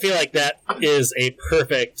right. I feel like that is a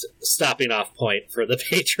perfect stopping off point for the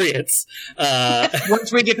Patriots.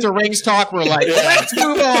 Once we get to rings talk, we're like, let's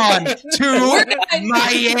move on to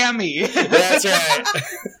Miami. That's right.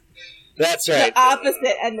 That's right. The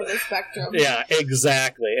opposite end of the spectrum. Yeah,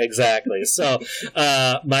 exactly. So,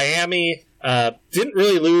 Miami didn't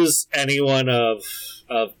really lose anyone of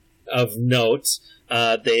note.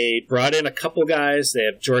 They brought in a couple guys. They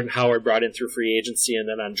have Jordan Howard brought in through free agency, and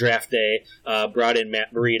then on draft day, brought in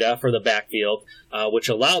Matt Breida for the backfield, which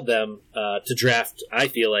allowed them to draft, I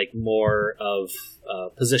feel like, more of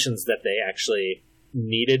positions that they actually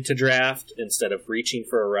needed to draft instead of reaching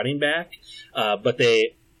for a running back. But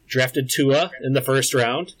they drafted Tua in the first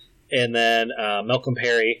round, and then Malcolm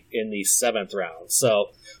Perry in the 7th round.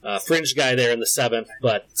 So, fringe guy there in the 7th,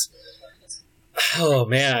 but, oh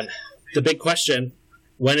man, the big question,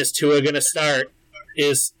 when is Tua going to start?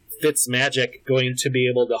 Is Fitzmagic going to be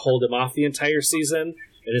able to hold him off the entire season?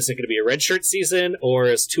 And is it going to be a redshirt season, or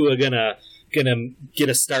is Tua gonna get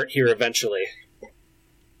a start here eventually?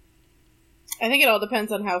 I think it all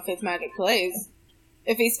depends on how Fitzmagic plays.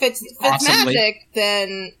 If he's Fitzmagic,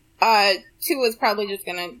 then Tua's probably just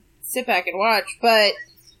going to sit back and watch. But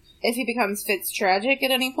if he becomes Fitztragic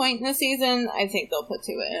at any point in the season, I think they'll put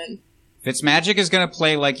Tua in. Fitzmagic is going to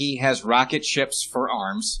play like he has rocket ships for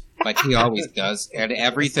arms, like he always does, and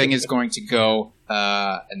everything is going to go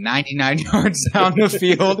 99 yards down the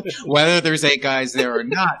field, whether there's 8 guys there or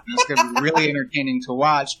not. It's going to be really entertaining to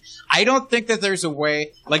watch. I don't think that there's a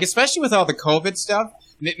way, like especially with all the COVID stuff,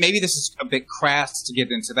 maybe this is a bit crass to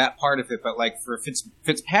get into that part of it, but like for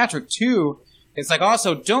Fitzpatrick too, it's like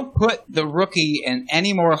also don't put the rookie in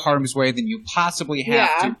any more harm's way than you possibly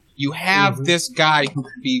have to. You have this guy who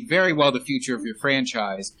could be very well the future of your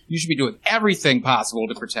franchise. You should be doing everything possible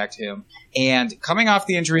to protect him. And coming off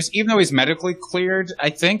the injuries, even though he's medically cleared,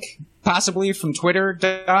 I think, possibly from Twitter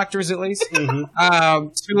doctors at least,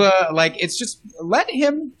 it's just let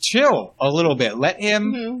him chill a little bit. Let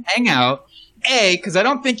him hang out. Because I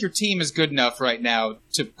don't think your team is good enough right now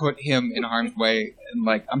to put him in harm's way. And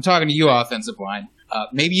I'm talking to you, offensive line.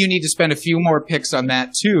 Maybe you need to spend a few more picks on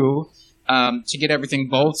that too. To get everything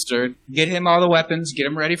bolstered, get him all the weapons, get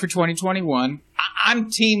him ready for 2021. I'm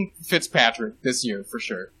team Fitzpatrick this year for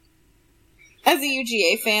sure. As a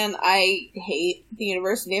UGA fan, I hate the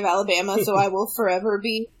University of Alabama, so I will forever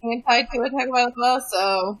be anti Tua Tagovailoa,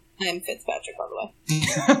 so I'm Fitzpatrick all the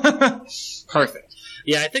way. Perfect.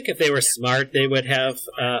 Yeah, I think if they were smart, they would have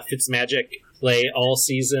Fitzmagic play all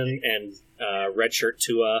season and redshirt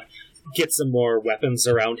Tua, get some more weapons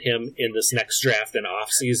around him in this next draft and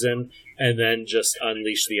off season, and then just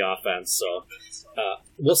unleash the offense. So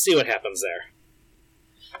we'll see what happens there.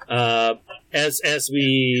 As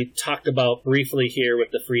we talked about briefly here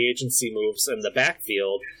with the free agency moves in the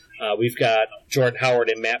backfield, we've got Jordan Howard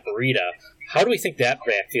and Matt Breida. How do we think that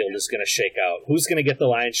backfield is going to shake out? Who's going to get the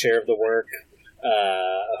lion's share of the work?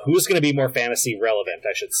 Who's going to be more fantasy relevant,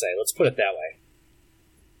 I should say? Let's put it that way.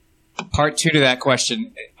 Part 2 to that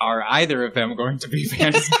question, are either of them going to be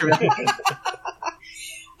fantasy relevant?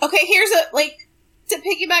 Okay, to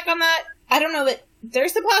piggyback on that, I don't know that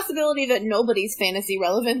there's the possibility that nobody's fantasy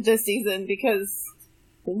relevant this season because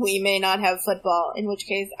we may not have football, in which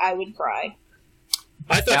case I would cry.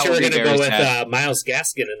 I thought you were going to go with Myles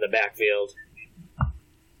Gaskin in the backfield.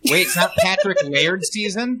 Wait, it's not Patrick Laird's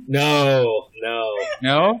season? No.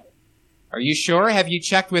 No? Are you sure? Have you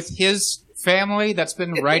checked with his family that's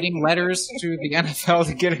been writing letters to the NFL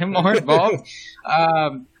to get him more involved?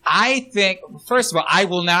 I think, first of all, I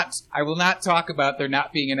will not talk about there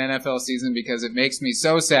not being an NFL season because it makes me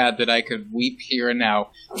so sad that I could weep here and now.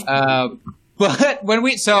 But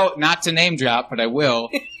not to name drop, but I will.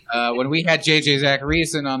 When we had JJ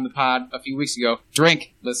Zachariason on the pod a few weeks ago,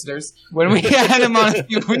 drink, listeners. When we had him on a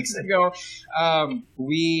few weeks ago,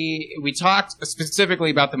 we talked specifically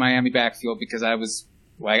about the Miami backfield because I was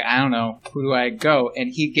like, I don't know, who do I go?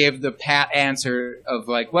 And he gave the pat answer of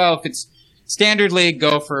like, well, if it's Standard League,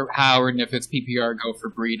 go for Howard, and if it's PPR, go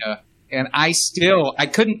for Breida. And I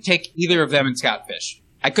couldn't take either of them in Scott Fish.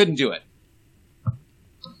 I couldn't do it.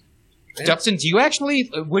 Justin,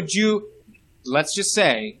 let's just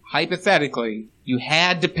say, hypothetically, you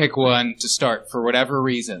had to pick one to start for whatever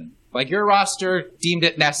reason. Like your roster deemed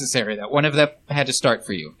it necessary that one of them had to start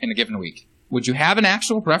for you in a given week. Would you have an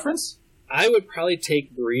actual preference? I would probably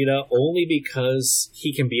take Breida only because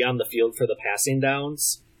he can be on the field for the passing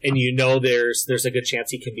downs. And there's a good chance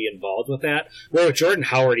he can be involved with that. Where with Jordan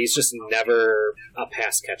Howard, he's just never a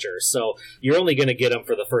pass catcher. So you're only going to get him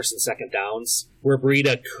for the first and second downs, where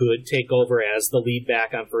Breida could take over as the lead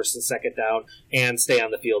back on first and second down and stay on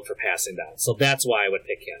the field for passing down. So that's why I would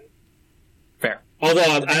pick him. Fair.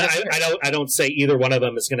 Although I don't say either one of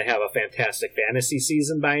them is going to have a fantastic fantasy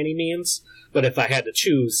season by any means. But if I had to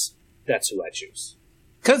choose, that's who I choose.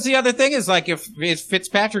 Because the other thing is, like, if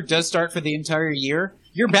Fitzpatrick does start for the entire year,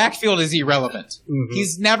 your backfield is irrelevant. Mm-hmm.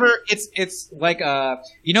 He's never. It's like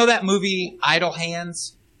that movie Idle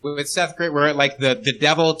Hands with Seth Green, where like the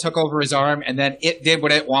devil took over his arm and then it did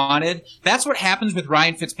what it wanted. That's what happens with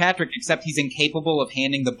Ryan Fitzpatrick, except he's incapable of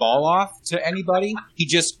handing the ball off to anybody. He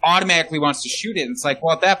just automatically wants to shoot it. And it's like,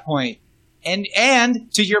 well, at that point. And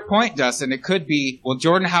to your point, Dustin, it could be, well,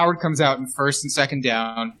 Jordan Howard comes out in first and second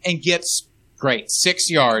down and gets,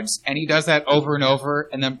 6 yards, and he does that over and over,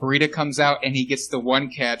 and then Breida comes out and he gets the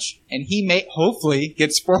one catch, and he may hopefully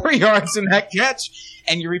gets 4 yards in that catch,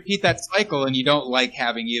 and you repeat that cycle, and you don't like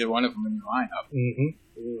having either one of them in your lineup.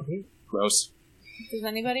 Mm-hmm. Mm-hmm. Gross. Does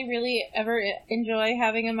anybody really ever enjoy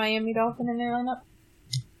having a Miami Dolphin in their lineup?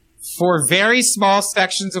 For very small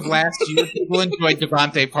sections of last year, people enjoyed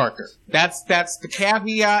Devontae Parker. That's the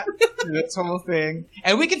caveat to this whole thing.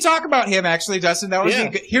 And we can talk about him, actually, Dustin. That would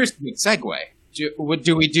be good. Here's the segue.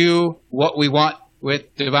 Do we do what we want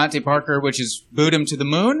with Devontae Parker, which is boot him to the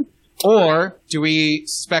moon? Or do we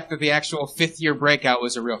suspect that the actual fifth-year breakout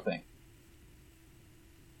was a real thing?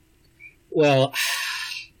 Well,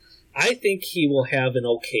 I think he will have an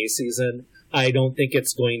okay season. I don't think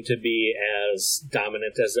it's going to be as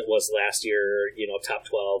dominant as it was last year, top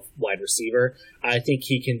 12 wide receiver. I think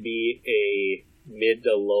he can be a mid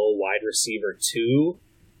to low wide receiver too,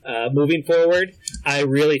 moving forward. I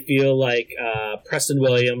really feel like Preston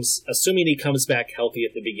Williams, assuming he comes back healthy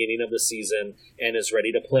at the beginning of the season and is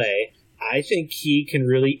ready to play, I think he can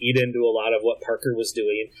really eat into a lot of what Parker was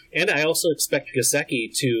doing. And I also expect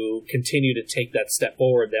Gesicki to continue to take that step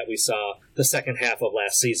forward that we saw the second half of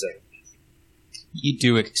last season. You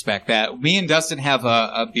do expect that. Me and Dustin have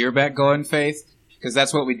a beer bet going, Faith, because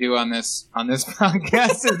that's what we do on this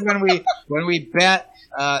podcast. Is when we bet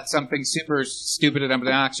something super stupid and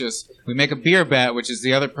obnoxious, we make a beer bet, which is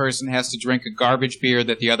the other person has to drink a garbage beer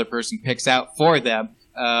that the other person picks out for them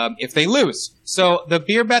if they lose. So the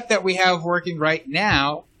beer bet that we have working right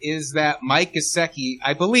now is that Mike Gesicki,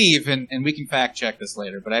 I believe, and we can fact check this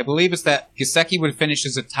later, but I believe it's that Gesicki would finish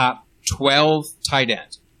as a top 12 tight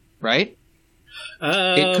end, right?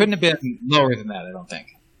 It couldn't have been lower than that, I don't think.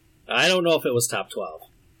 I don't know if it was top 12.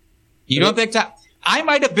 You don't think top... I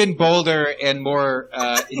might have been bolder and more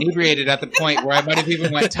inebriated at the point where I might have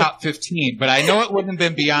even went top 15, but I know it wouldn't have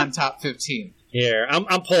been beyond top 15. Here, I'm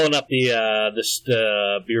pulling up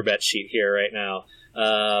the beer bet sheet here right now.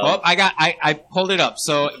 I pulled it up.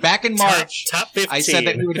 So back in March, top 15. I said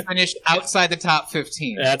that we would finish outside the top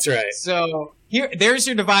 15. That's right. So there's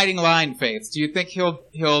your dividing line, Faith. Do you think he'll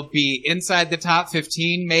be inside the top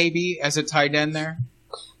 15 maybe as a tight end there?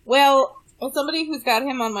 Well, as somebody who's got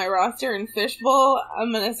him on my roster in Fishbowl,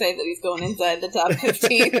 I'm going to say that he's going inside the top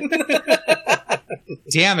 15.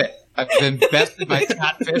 Damn it. I've been bested by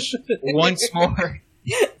Scott Fish once more.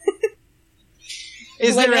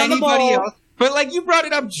 Is there anybody else? But like you brought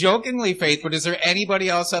it up jokingly, Faith, but is there anybody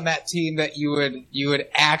else on that team that you would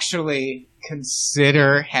actually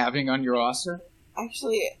consider having on your roster?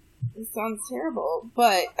 Actually, it sounds terrible,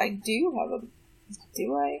 but I do have a...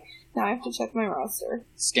 Do I? Now I have to check my roster.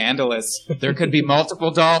 Scandalous. There could be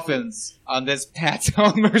multiple Dolphins on this Pat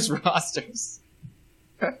Homer's rosters.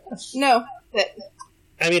 No.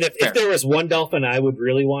 I mean, if there was one Dolphin I would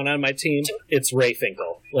really want on my team, it's Ray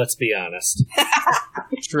Finkel. Let's be honest.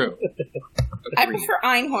 True. I prefer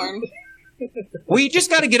Einhorn. Well, you just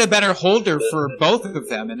got to get a better holder for both of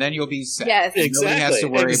them, and then you'll be set. Yes, exactly. Nobody has to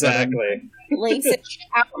worry exactly. Lace it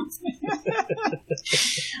out.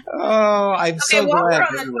 Oh, I'm so while glad.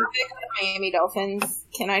 we're on the topic of Miami Dolphins,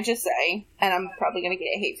 can I just say, and I'm probably going to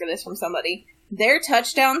get hate for this from somebody, their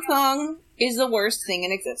touchdown song is the worst thing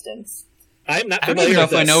in existence. I'm not I don't familiar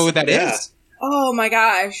even know with if I this. know what that is. Oh my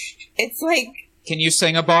gosh. It's like... Can you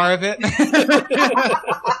sing a bar of it?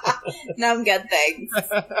 No, I'm good, thanks.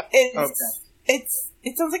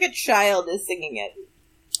 It sounds like a child is singing it.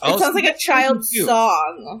 It sounds like a child's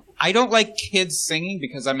song. I don't like kids singing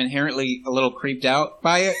because I'm inherently a little creeped out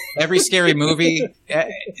by it. Every scary movie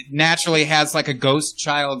naturally has like a ghost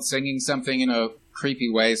child singing something in a creepy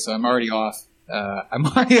way, so I'm already off. I'm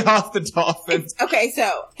already off the Dolphins. Okay,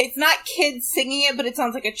 so it's not kids singing it, but it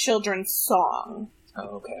sounds like a children's song. Oh,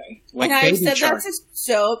 okay. Like and Baby I've said Shark. that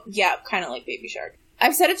to kind of like Baby Shark.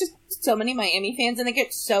 I've said it to so many Miami fans, and they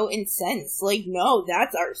get so incensed. Like, no,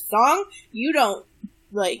 that's our song. You don't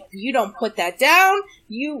put that down.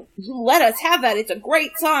 You let us have that. It's a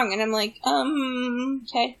great song. And I'm like,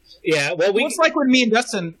 okay. Yeah, well, it's like when me and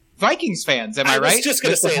Dustin, Vikings fans, am I right? I was just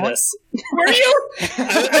going to say this. Were you?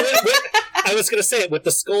 I was going to say it with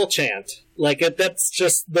the skull chant. Like, that's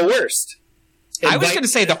just the worst. I was going to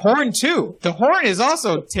say the horn, too. The horn is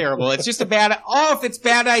also terrible. It's just it's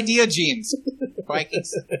bad idea genes.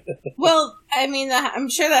 Vikings. Well, I mean, I'm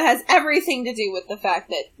sure that has everything to do with the fact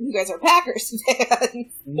that you guys are Packers fans.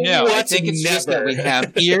 No, I think it's just that we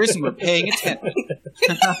have ears and we're paying attention.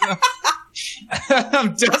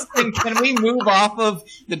 Dustin, can we move off of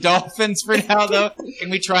the Dolphins for now, though? Can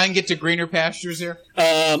we try and get to greener pastures here?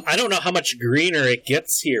 I don't know how much greener it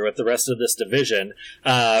gets here with the rest of this division,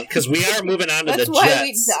 because we are moving on to the Jets. That's why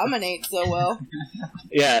we dominate so well.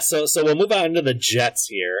 Yeah, so we'll move on to the Jets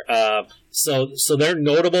here. So their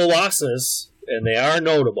notable losses, and they are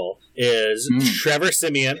notable, is Trevor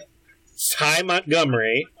Siemian, Ty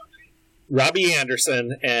Montgomery, Robbie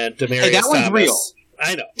Anderson, and Demaryius Hey, that one's Thomas. real.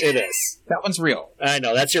 I know, it is. That one's real. I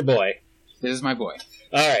know, that's your boy. It is my boy.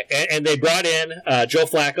 All right, and they brought in Joe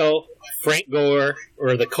Flacco, Frank Gore,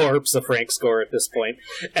 or the corpse of Frank Gore at this point,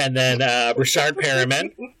 and then Rashard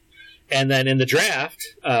Perriman. And then in the draft,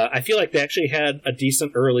 I feel like they actually had a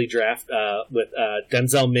decent early draft with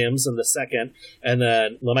Denzel Mims in the second, and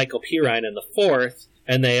then LaMichael Pirine in the fourth.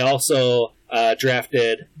 And they also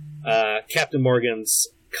drafted Captain Morgan's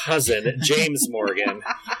cousin, James Morgan,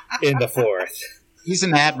 in the fourth. He's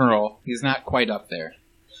an admiral. He's not quite up there.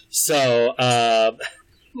 So, the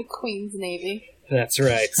Queen's Navy. That's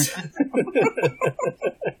right.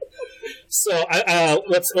 So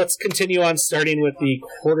let's continue on, starting with the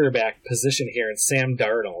quarterback position here, and Sam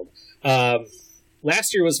Darnold.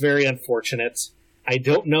 Last year was very unfortunate. I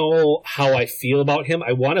don't know how I feel about him.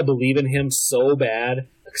 I want to believe in him so bad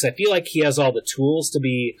because I feel like he has all the tools to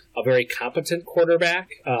be a very competent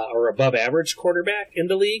quarterback or above average quarterback in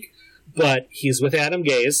the league. But he's with Adam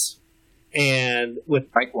Gase, and with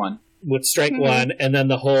strike one, and then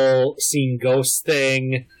the whole seeing ghosts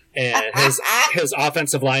thing, and his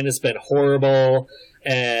offensive line has been horrible,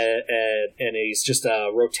 and he's just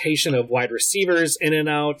a rotation of wide receivers in and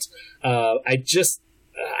out. I just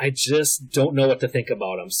don't know what to think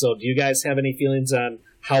about him. So, do you guys have any feelings on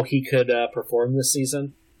how he could perform this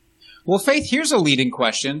season? Well, Faith, here's a leading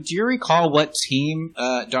question. Do you recall what team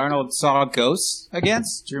Darnold saw ghosts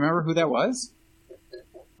against? Do you remember who that was?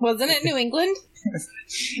 Wasn't it New England?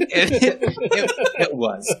 It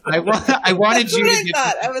was. I wanted you to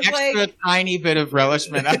get an extra tiny bit of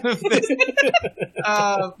relishment out of this.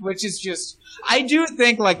 Which is just, I do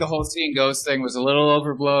think like the whole seeing ghosts thing was a little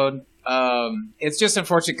overblown. It's just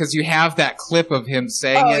unfortunate because you have that clip of him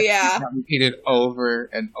saying it repeated over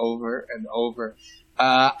and over and over.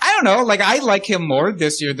 I don't know, like I like him more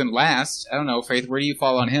this year than last. I don't know, Faith, where do you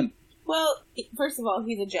fall on him? Well, first of all,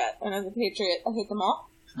 he's a Jet, and as a Patriot, I hate them all.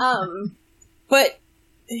 But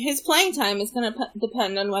his playing time is going to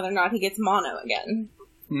depend on whether or not he gets mono again.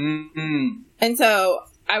 Mm-hmm. And so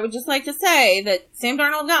I would just like to say that Sam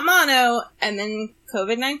Darnold got mono, and then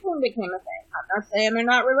COVID-19 became a thing. I'm not saying they're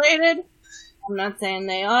not related. I'm not saying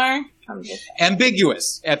they are. I'm just saying.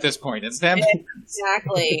 Ambiguous at this point. It's them.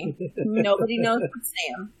 Exactly. Nobody knows but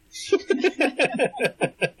Sam.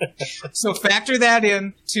 So factor that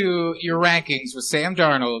in to your rankings with Sam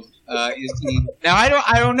Darnold. Now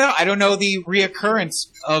I don't know. I don't know the reoccurrence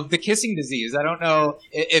of the kissing disease. I don't know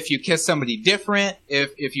if you kiss somebody different,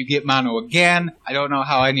 if you get mono again. I don't know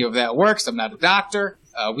how any of that works. I'm not a doctor.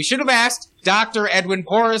 We should have asked Dr. Edwin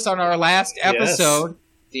Porras on our last episode. Yes.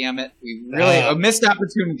 Damn it. We really a missed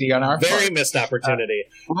opportunity on our part. Very missed opportunity.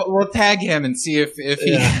 We'll tag him and see if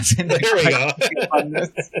he has there we go. On this.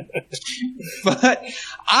 But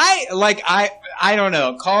I don't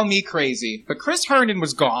know. Call me crazy. But Chris Herndon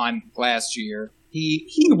was gone last year. He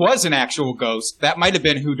was an actual ghost. That might have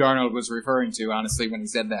been who Darnold was referring to, honestly, when he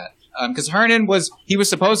said that. Because Herndon was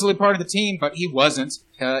supposedly part of the team, but he wasn't.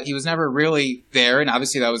 He was never really there, and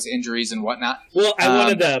obviously that was injuries and whatnot. Well, I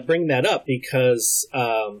wanted to bring that up because,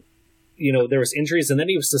 there was injuries, and then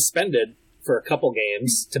he was suspended for a couple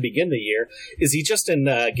games to begin the year. Is he just in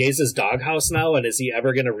Gaze's doghouse now, and is he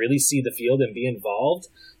ever going to really see the field and be involved?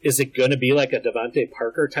 Is it going to be like a Devontae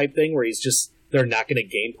Parker type thing where they're not going to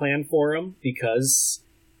game plan for him because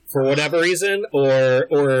for whatever reason,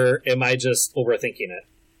 or am I just overthinking it?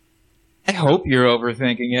 I hope you're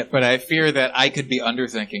overthinking it, but I fear that I could be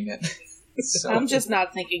underthinking it. So, I'm just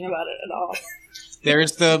not thinking about it at all.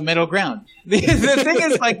 There's the middle ground. The thing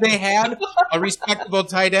is, like, they had a respectable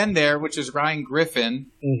tight end there, which is Ryan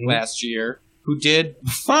Griffin last year, who did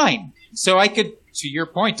fine. So I could, to your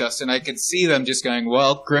point, Dustin, I could see them just going,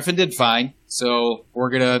 well, Griffin did fine, so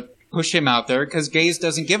we're going to push him out there because Gaze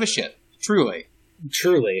doesn't give a shit. Truly.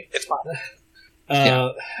 It's fine.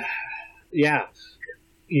 Yeah.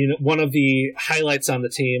 One of the highlights on the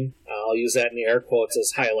team, I'll use that in the air quotes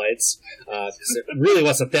as highlights, because it really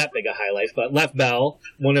wasn't that big a highlight, but Lev Bell,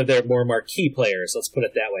 one of their more marquee players, let's put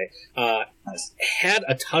it that way, had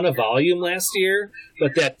a ton of volume last year,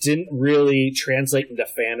 but that didn't really translate into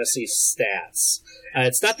fantasy stats.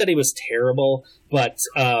 It's not that he was terrible, but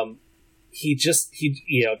he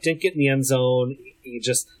didn't get in the end zone.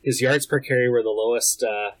 His yards per carry were the lowest,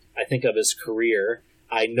 I think, of his career.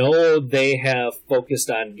 I know they have focused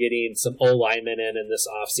on getting some O-linemen in this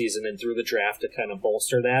offseason and through the draft to kind of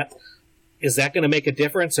bolster that. Is that going to make a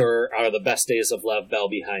difference, or are the best days of Lev Bell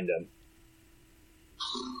behind him?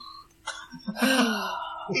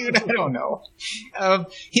 Dude, I don't know.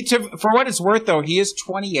 For what it's worth, though, he is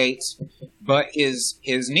 28, but his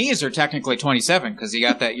knees are technically 27 because he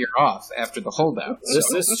got that year off after the holdout.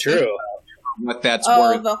 This is true. What that's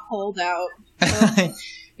worth. Oh, the holdout.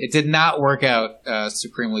 It did not work out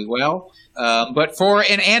supremely well. But for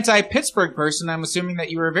an anti-Pittsburgh person, I'm assuming that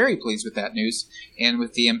you were very pleased with that news and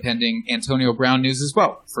with the impending Antonio Brown news as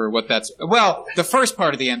well. For what that's the first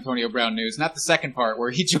part of the Antonio Brown news, not the second part where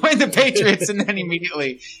he joined the Patriots and then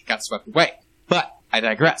immediately got swept away. But I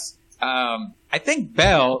digress. I think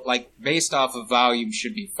Bell, based off of volume,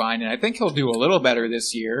 should be fine, and I think he'll do a little better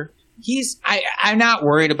this year. I'm not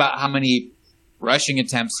worried about how many rushing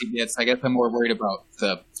attempts he gets. I guess I'm more worried about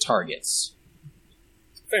the targets.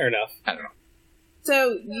 Fair enough. I don't know.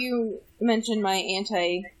 So you mentioned my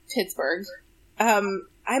anti-Pittsburgh. I'm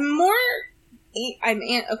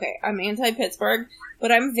anti-Pittsburgh,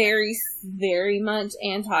 but I'm very, very much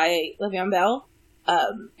anti-Le'Veon Bell.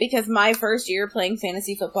 Because my first year playing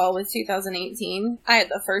fantasy football was 2018. I had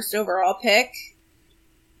the first overall pick.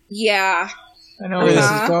 Yeah. I know where this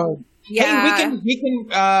is going. Yeah. Hey,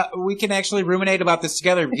 we can actually ruminate about this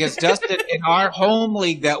together because Dustin, in our home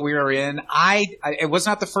league that we are in, it was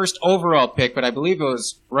not the first overall pick, but I believe it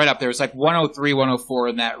was right up there. It was like 103, 104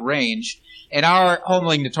 in that range. And our home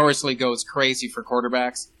league notoriously goes crazy for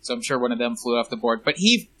quarterbacks, so I'm sure one of them flew off the board. But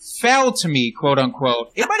he fell to me, quote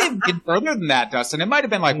unquote. It might have been further than that, Dustin. It might have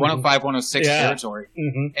been like 105, 106 territory.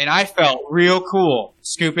 Mm-hmm. And I felt real cool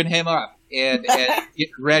scooping him up and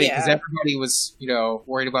getting ready because everybody was,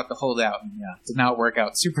 worried about the holdout. And did not work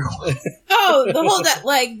out super well. Oh, the holdout,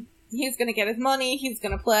 he's going to get his money. He's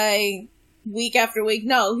going to play week after week.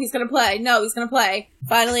 No, he's going to play. No, he's going to play.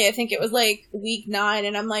 Finally, I think it was like week 9,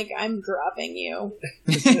 and I'm like, I'm dropping you.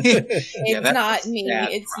 It's not me.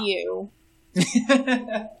 It's you.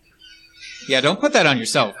 Yeah, don't put that on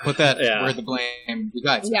yourself. Put that where the blame you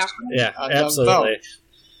guys. Yeah, absolutely.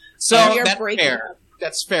 So that's fair.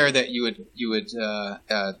 That's fair that you would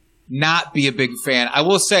not be a big fan. I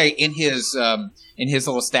will say in his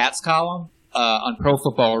little stats column on Pro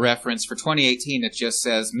Football Reference for 2018, it just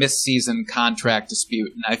says missed season contract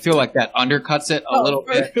dispute, and I feel like that undercuts it a little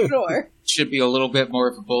bit. Sure. Should be a little bit more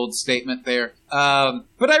of a bold statement there.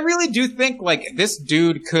 But I really do think like this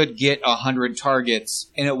dude could get 100 targets,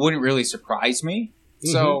 and it wouldn't really surprise me.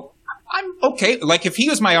 Mm-hmm. So I'm okay. Like if he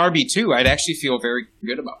was my RB2, I'd actually feel very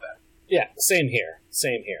good about that. Yeah, same here.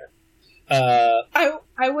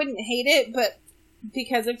 I wouldn't hate it, but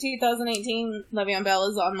because of 2018, Le'Veon Bell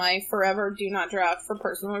is on my forever do not draft for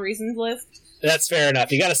personal reasons list. That's fair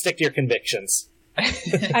enough. You got to stick to your convictions.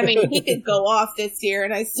 I mean, he could go off this year,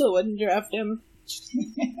 and I still wouldn't draft him.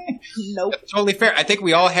 Nope. That's totally fair. I think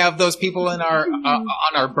we all have those people in our on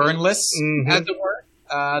our burn lists, as it were.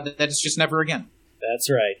 That is just never again.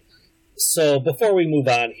 That's right. So before we move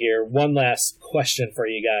on here, one last question for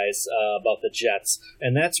you guys about the Jets,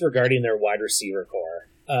 and that's regarding their wide receiver core.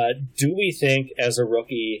 Do we think, as a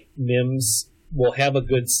rookie, Mims will have a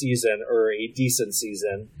good season or a decent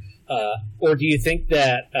season? Or do you think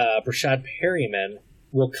that Brashad Perryman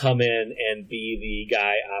will come in and be the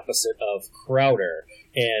guy opposite of Crowder?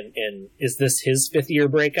 And is this his fifth-year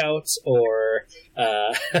breakout, or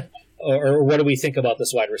or what do we think about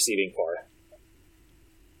this wide receiving core?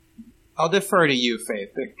 I'll defer to you,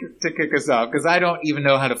 Faith, to kick us off, because I don't even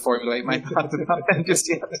know how to formulate my thoughts about that just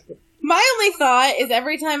yet. My only thought is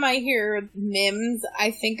every time I hear Mims,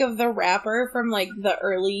 I think of the rapper from like the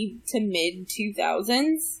early to mid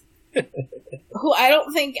 2000s, who I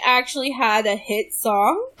don't think actually had a hit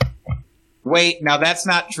song. Wait, now that's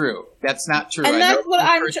not true. That's not true. And that's what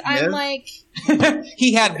I'm like.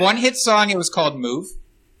 He had one hit song. It was called "Move."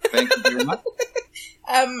 Thank you very much.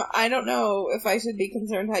 I don't know if I should be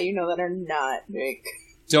concerned how you know that or not, Jake.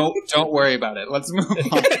 Don't worry about it. Let's move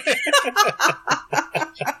on.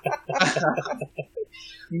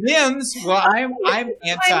 Mims, well, I'm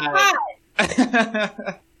anti.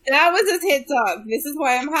 That was his hit song. This is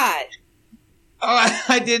why I'm hot. Oh,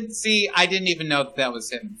 I didn't even know that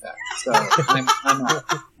was him, in fact. So I'm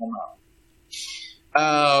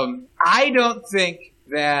out. I don't think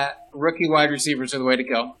that rookie wide receivers are the way to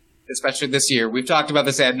go, especially this year. We've talked about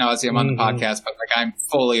this ad nauseum on the podcast, but like I'm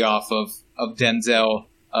fully off of Denzel.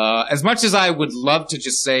 As much as I would love to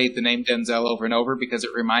just say the name Denzel over and over because it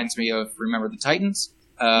reminds me of Remember the Titans.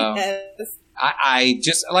 Yes. I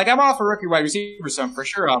just like I'm off a rookie wide receiver, so I'm for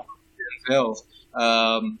sure off Denzel.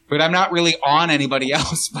 But I'm not really on anybody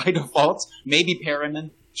else by default. Maybe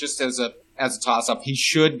Perriman, just as a toss-up. He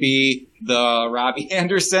should be the Robbie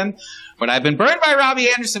Anderson, but I've been burned by Robbie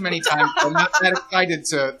Anderson many times. So I'm not that excited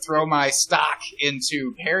to throw my stock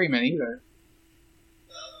into Perriman either.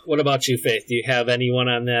 What about you, Faith? Do you have anyone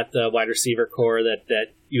on that wide receiver core that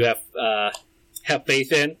you have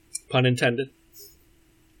faith in? Pun intended.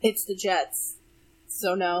 It's the Jets.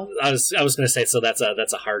 So no. I was going to say, so that's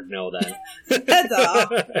a hard no then. That's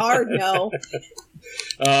a hard no.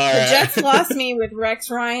 The Jets lost me with Rex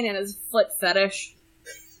Ryan and his foot fetish.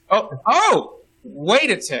 Oh! Wait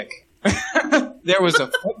a tick. There was a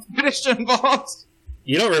foot fetish involved?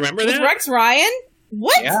 You don't remember that? With Rex Ryan?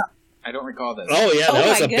 What? Yeah. I don't recall this. Oh, yeah, that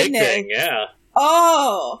was a big thing, yeah.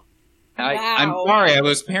 Oh! Wow. I'm sorry, I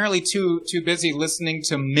was apparently too busy listening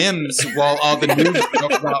to Mims while all the news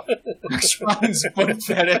talked about Rex Ryan's foot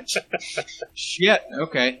fetish. Shit,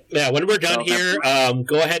 okay. Yeah, when we're done here,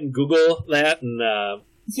 go ahead and Google that and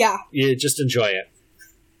you just enjoy it.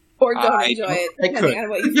 Or don't enjoy it, depending on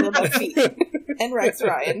what you feel about feet and Rex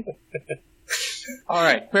Ryan. All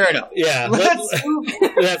right, fair enough. Yeah,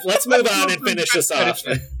 let's move on and finish this off.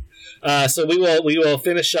 So we will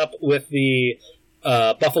finish up with the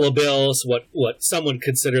Buffalo Bills, what some would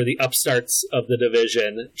consider the upstarts of the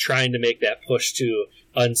division, trying to make that push to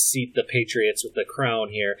unseat the Patriots with the crown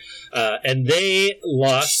here. And they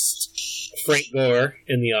lost Frank Gore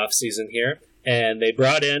in the offseason here, and they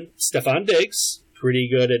brought in Stephon Diggs, pretty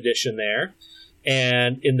good addition there.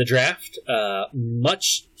 And in the draft,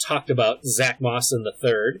 much talked about Zach Moss in the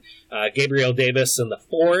third, Gabriel Davis in the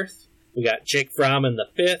fourth. We got Jake Fromm in the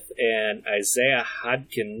fifth and Isaiah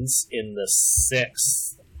Hodgins in the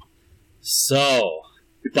sixth. So,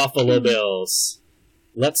 Buffalo Bills.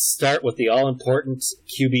 Let's start with the all-important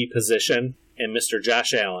QB position and Mr.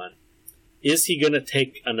 Josh Allen. Is he going to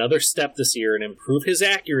take another step this year and improve his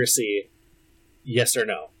accuracy? Yes or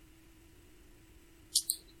no?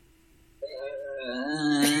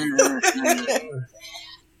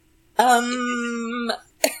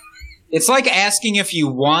 It's like asking if you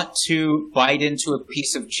want to bite into a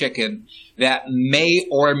piece of chicken that may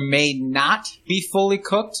or may not be fully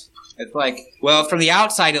cooked. It's like, well, from the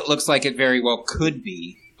outside it looks like it very well could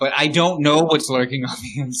be, but I don't know what's lurking on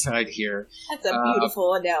the inside here. That's a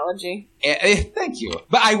beautiful analogy. Thank you.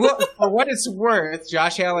 But I will, for what it's worth,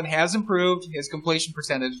 Josh Allen has improved his completion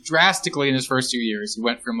percentage drastically in his first 2 years. He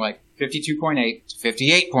went from like 52.8 to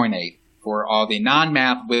 58.8. For all the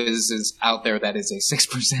non-math whizzes out there, that is a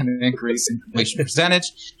 6% increase in completion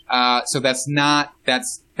percentage. So that's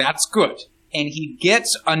good. And he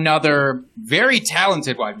gets another very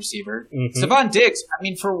talented wide receiver. Mm-hmm. Stephon Diggs, I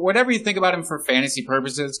mean, for whatever you think about him for fantasy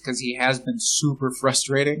purposes, because he has been super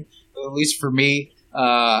frustrating, at least for me.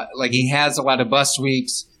 Like, he has a lot of bust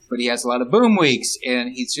weeks, but he has a lot of boom weeks,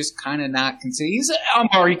 and he's just kind of not consistent. He's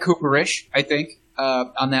Amari Cooper-ish, I think,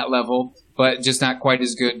 on that level, but just not quite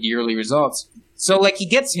as good yearly results. So, like, he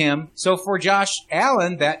gets him. So for Josh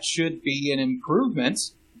Allen, that should be an improvement.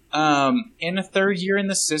 In a third year in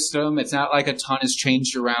the system, it's not like a ton has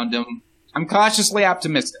changed around him. I'm cautiously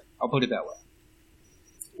optimistic. I'll put it that way.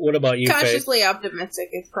 What about you, Cautiously Faith? optimistic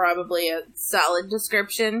is probably a solid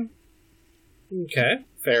description. Okay,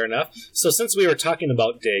 fair enough. So since we were talking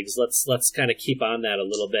about Diggs, let's kind of keep on that a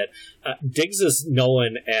little bit. Diggs is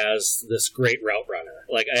known as this great route runner.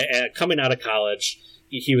 Like, coming out of college,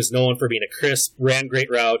 he was known for being a crisp, ran great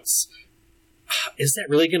routes. Is that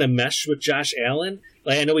really going to mesh with Josh Allen?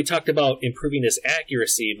 Like, I know we talked about improving his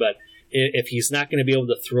accuracy, but if he's not going to be able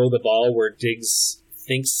to throw the ball where Diggs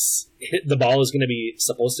thinks the ball is going to be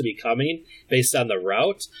supposed to be coming based on the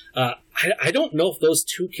route, I don't know if those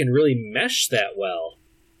two can really mesh that well.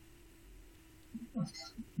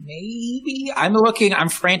 Maybe. I'm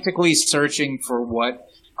frantically searching for what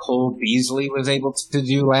Cole Beasley was able to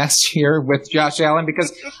do last year with Josh Allen,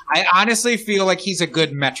 because I honestly feel like he's a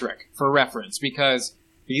good metric for reference, because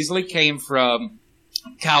Beasley came from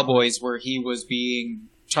Cowboys where he was being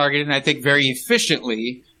targeted, and I think very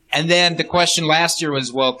efficiently. And then the question last year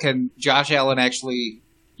was, well, can Josh Allen actually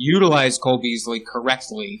utilize Cole Beasley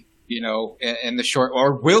correctly, in the short,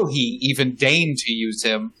 or will he even deign to use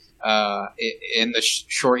him in the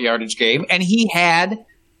short yardage game? And he had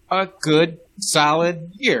a good,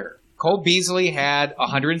 solid year. Cole Beasley had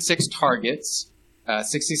 106 targets,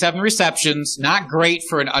 67 receptions. Not great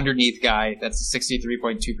for an underneath guy. That's a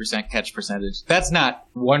 63.2% catch percentage. That's not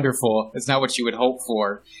wonderful. That's not what you would hope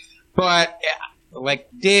for. But, like,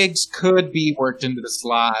 Diggs could be worked into the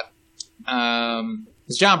slot.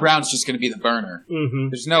 Because John Brown's just going to be the burner. Mm-hmm.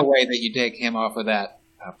 There's no way that you take him off of that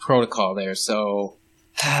protocol there. So,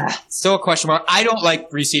 still a question mark. I don't like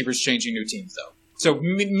receivers changing new teams, though. So,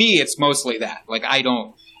 me, it's mostly that. Like, I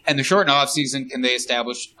don't. And the short offseason, can they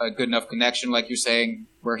establish a good enough connection, like you're saying,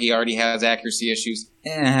 where he already has accuracy issues?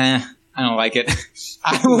 I don't like it.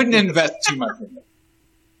 I wouldn't invest too much in it.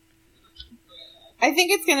 I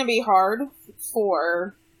think it's going to be hard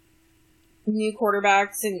for new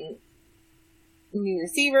quarterbacks and new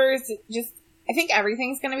receivers. I think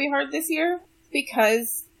everything's going to be hard this year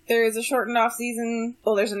because there is a shortened off season.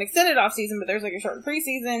 Well, there's an extended off season, but there's like a shortened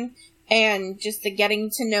preseason, and just the getting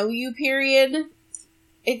to know you period.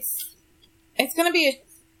 It's going to be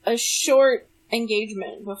a short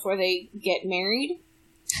engagement before they get married.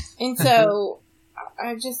 And so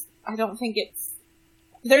I don't think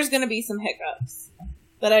there's going to be some hiccups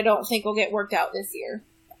that I don't think will get worked out this year.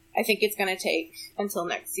 I think it's going to take until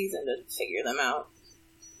next season to figure them out.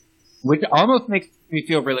 Which almost makes me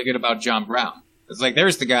feel really good about John Brown. It's like,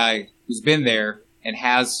 there's the guy who's been there and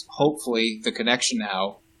has, hopefully, the connection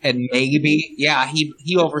now. And maybe,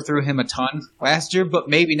 he overthrew him a ton last year, but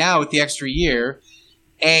maybe now with the extra year,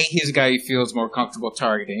 A, he's a guy he feels more comfortable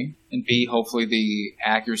targeting, and B, hopefully the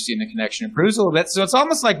accuracy and the connection improves a little bit. So it's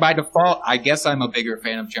almost like by default, I guess I'm a bigger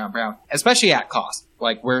fan of John Brown, especially at cost.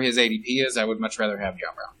 Like where his ADP is, I would much rather have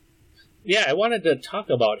John Brown. Yeah, I wanted to talk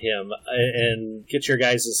about him and get your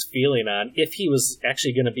guys' feeling on if he was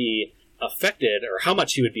actually going to be affected, or how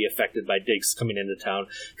much he would be affected by Diggs coming into town.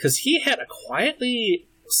 Because he had a quietly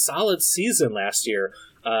solid season last year.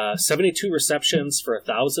 72 receptions for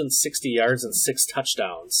 1,060 yards and 6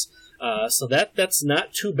 touchdowns. So that's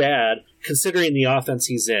not too bad considering the offense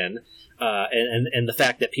he's in, and the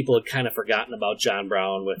fact that people had kind of forgotten about John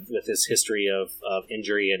Brown with his history of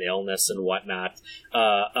injury and illness and whatnot.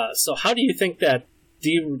 So how do you think that?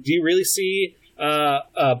 Do you really see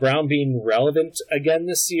Brown being relevant again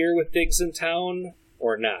this year with Diggs in town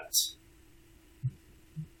or not?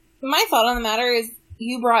 My thought on the matter is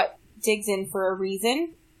you brought Diggs in for a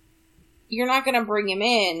reason. You're not going to bring him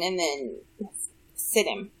in and then sit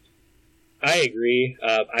him. I agree.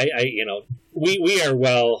 We are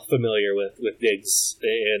well familiar with Diggs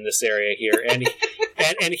in this area here, and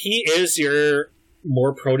and he is your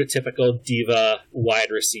more prototypical diva wide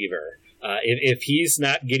receiver. If he's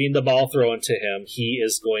not getting the ball thrown to him, he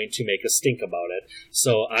is going to make a stink about it.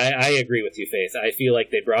 So I agree with you, Faith. I feel like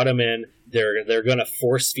they brought him in. They're going to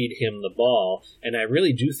force feed him the ball, and I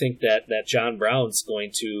really do think that John Brown's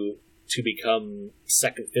going to become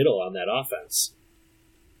second fiddle on that offense.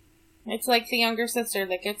 It's like the younger sister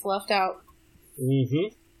that gets left out.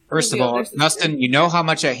 Mm-hmm. First of all, Dustin, you know how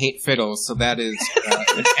much I hate fiddles, so that is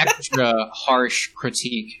an extra harsh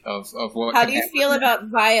critique of what. How do you feel about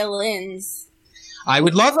violins? I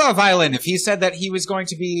would love a violin. If he said that he was going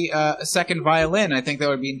to be a second violin, I think that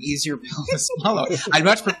would be an easier pill to swallow. I'd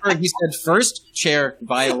much prefer if he said first chair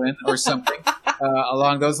violin or something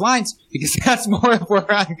along those lines, because that's more of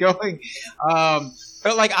where I'm going.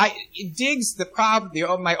 But like Diggs,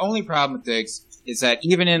 my only problem with Diggs is that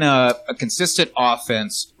even in a consistent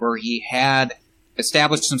offense where he had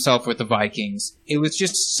established himself with the Vikings, it was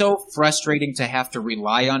just so frustrating to have to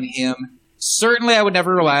rely on him. Certainly, I would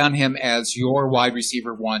never rely on him as your wide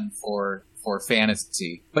receiver 1 for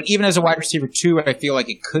fantasy. But even as a wide receiver 2, I feel like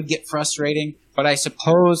it could get frustrating. But I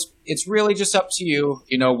suppose it's really just up to you,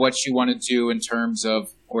 what you want to do in terms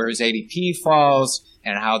of where his ADP falls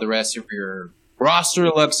and how the rest of your roster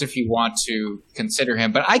looks if you want to consider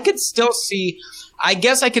him. But I could still see, I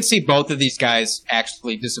guess I could see both of these guys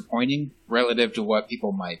actually disappointing relative to what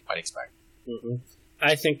people might expect. Mm-hmm.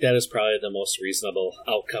 I think that is probably the most reasonable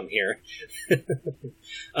outcome here.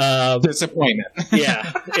 Disappointment.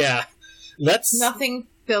 Yeah. Nothing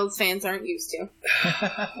Bills fans aren't used to.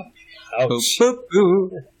 Ouch. Boop, boop, boop.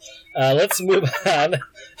 Let's move on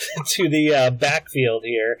to the backfield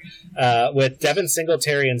here with Devin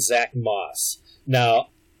Singletary and Zach Moss. Now,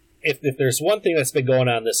 if there's one thing that's been going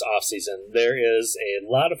on this offseason, there is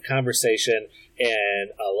a lot of conversation and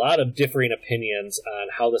a lot of differing opinions on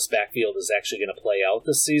how this backfield is actually going to play out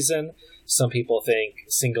this season. Some people think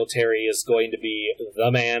Singletary is going to be the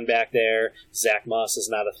man back there. Zach Moss is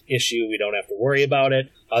not an issue. We don't have to worry about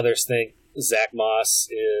it. Others think Zach Moss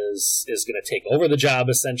is going to take over the job,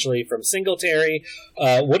 essentially, from Singletary.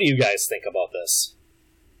 What do you guys think about this?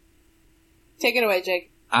 Take it away,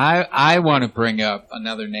 Jake. I want to bring up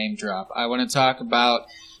another name drop. I want to talk about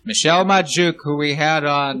Michelle Majuk, who we had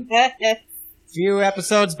on a few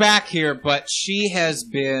episodes back here, but she has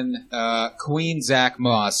been Queen Zach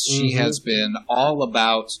Moss. She has been all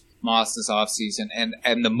about Moss this offseason,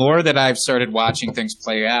 and the more that I've started watching things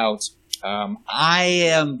play out, I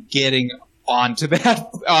am getting onto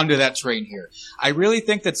that train here. I really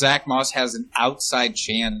think that Zach Moss has an outside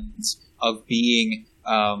chance of being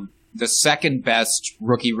the second best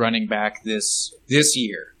rookie running back this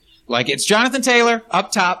year. Like, it's Jonathan Taylor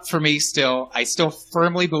up top for me still. I still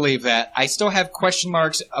firmly believe that. I still have question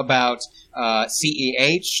marks about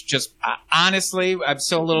CEH. Just honestly, I'm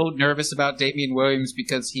still a little nervous about Damian Williams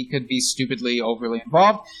because he could be stupidly overly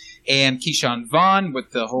involved. And Keyshawn Vaughn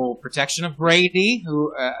with the whole protection of Brady,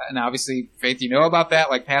 who, and obviously, Faith, you know about that.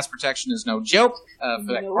 Like, pass protection is no joke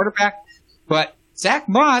for that quarterback. But Zach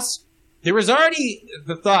Moss, there was already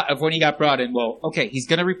the thought of when he got brought in, well, okay, he's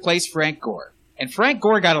going to replace Frank Gore. And Frank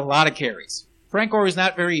Gore got a lot of carries. Frank Gore was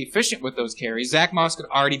not very efficient with those carries. Zach Moss could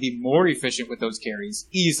already be more efficient with those carries,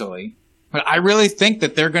 easily. But I really think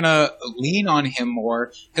that they're going to lean on him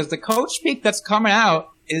more because the coach speak that's coming out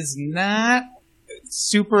is not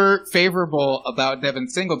super favorable about Devin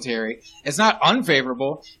Singletary. It's not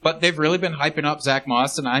unfavorable, but they've really been hyping up Zach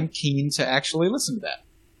Moss, and I'm keen to actually listen to that.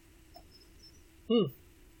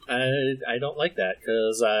 I don't like that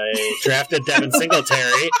because I drafted Devin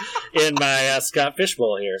Singletary in my Scott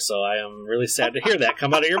Fishbowl here, so I am really sad to hear that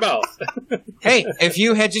come out of your mouth. Hey, if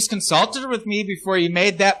you had just consulted with me before you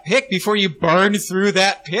made that pick, before you burned through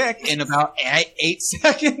that pick in about 8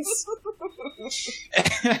 seconds.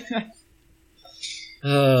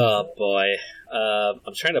 Oh, boy.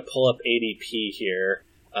 I'm trying to pull up ADP here.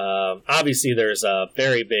 Obviously, there's a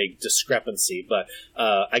very big discrepancy, but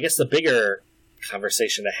I guess the bigger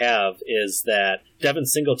conversation to have is that Devin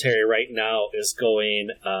Singletary right now is going,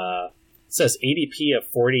 it says ADP of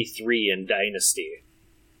 43 in Dynasty.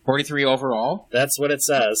 43 overall? That's what it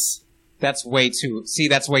says. That's way too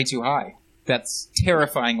high. That's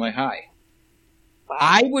terrifyingly high.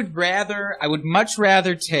 I would much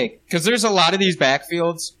rather take, because there's a lot of these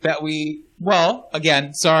backfields that we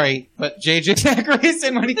again, sorry, but JJ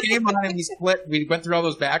Zachariason, when he came on and we went through all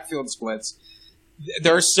those backfield splits.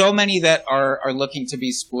 there are so many that are looking to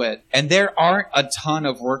be split, and there aren't a ton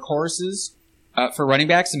of workhorses for running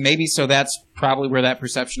backs, and maybe so that's probably where that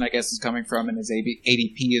perception, I guess, is coming from, and his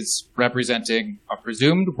ADP is representing a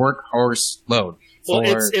presumed workhorse load. Well,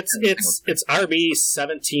 it's RB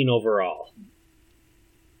 17 overall.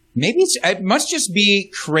 Maybe it must just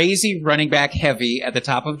be crazy running back heavy at the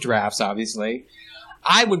top of drafts, obviously.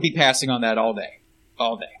 I would be passing on that all day.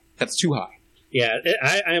 All day. That's too high. Yeah,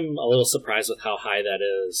 I'm a little surprised with how high that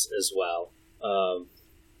is as well.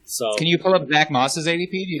 So can you pull up Zach Moss's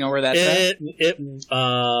ADP? Do you know where that's at?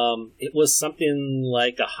 It was something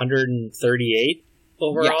like 138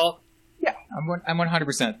 overall. Yeah, I'm 100%.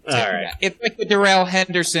 All right. That. It's like the Darrell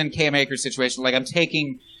Henderson, Cam Akers situation. Like I'm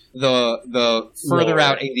taking the further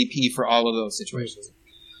out ADP for all of those situations.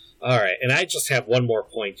 All right, and I just have one more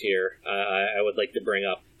point here I would like to bring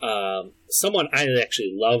up. Someone I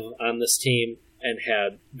actually love on this team and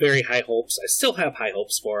had very high hopes. I still have high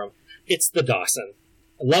hopes for him. It's the Dawson.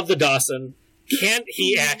 I love the Dawson. Can't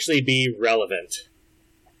he actually be relevant?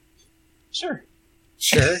 Sure.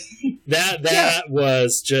 That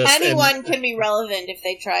was just anyone can be relevant if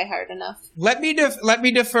they try hard enough. Let me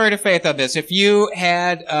defer to Faith on this. If you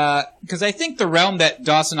had, because I think the realm that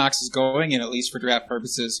Dawson Knox is going in, at least for draft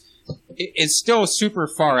purposes, is still super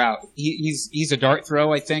far out. He's a dart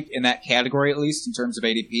throw, I think, in that category at least in terms of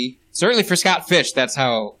ADP. Certainly for Scott Fish, that's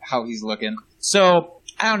how he's looking. So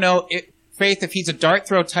I don't know, Faith. If he's a dart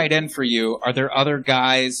throw tight end for you, are there other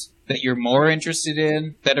guys that you're more interested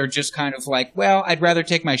in that are just kind of like, well, I'd rather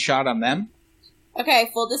take my shot on them? Okay,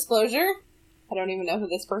 full disclosure, I don't even know who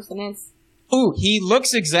this person is. Ooh, he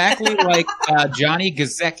looks exactly like Johnny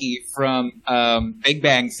Gazecki from Big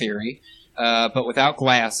Bang Theory, but without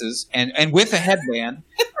glasses and with a headband.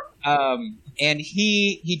 And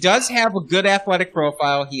he does have a good athletic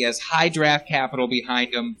profile. He has high draft capital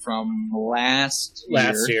behind him from last year.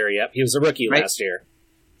 Last year, yep. He was a rookie last year.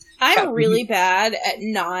 I'm really bad at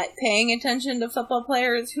not paying attention to football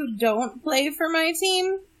players who don't play for my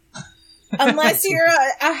team. Unless you're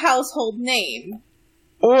a household name.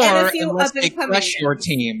 Or unless they crush your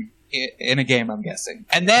team in a game, I'm guessing.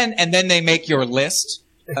 And then they make your list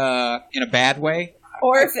in a bad way.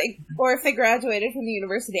 Or if they graduated from the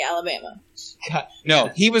University of Alabama. God,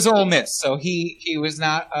 no, he was Ole Miss, so he was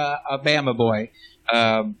not a Bama boy.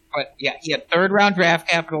 But yeah, he had third round draft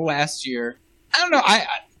capital last year. I don't know. I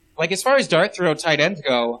like as far as dart throw tight ends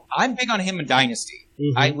go, I'm big on him in Dynasty.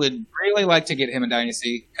 Mm-hmm. I would really like to get him in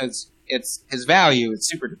Dynasty because it's his value is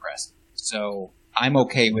super depressed. So I'm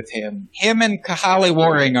okay with him. Him and Kahale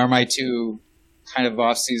Warring are my two kind of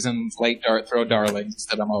off-season late dart throw darlings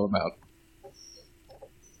that I'm all about.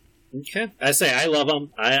 Okay, I say I love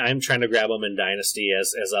him. I'm trying to grab him in Dynasty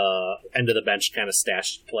as a end of the bench kind of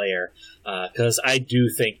stashed player because I do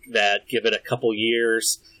think that give it a couple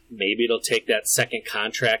years, maybe it'll take that second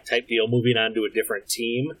contract type deal, moving on to a different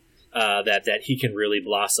team. That he can really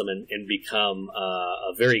blossom and become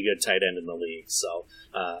a very good tight end in the league. So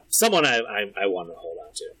someone I want to hold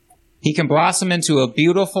on to. He can blossom into a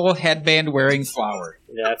beautiful headband-wearing flower.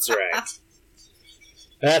 That's right.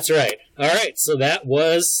 That's right. All right, so that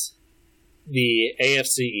was the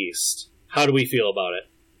AFC East. How do we feel about it?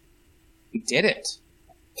 We did it.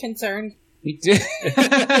 Concerned. We did.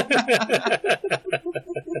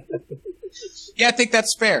 Yeah, I think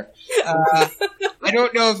that's fair. I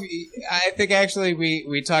don't know I think actually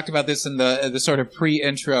we talked about this in the sort of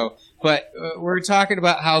pre-intro, but we're talking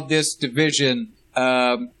about how this division,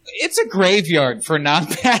 it's a graveyard for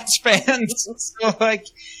non-Pats fans. So like,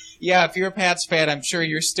 yeah, if you're a Pats fan, I'm sure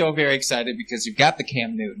you're still very excited because you've got the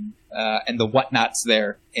Cam Newton, and the whatnots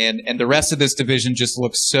there. And the rest of this division just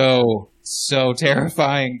looks so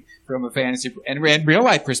terrifying from a fantasy and real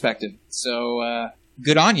life perspective. So,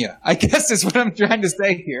 good on you, I guess is what I'm trying to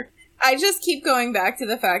say here. I just keep going back to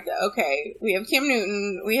the fact that, okay, we have Cam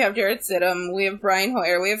Newton, we have Jarrett Stidham, we have Brian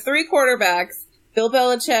Hoyer, we have 3 quarterbacks. Bill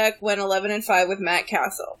Belichick went 11-5 with Matt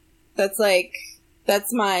Castle. That's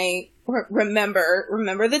my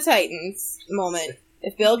remember the Titans moment.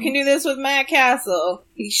 If Bill can do this with Matt Castle,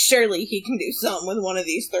 surely he can do something with one of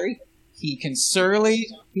these 3. He can surely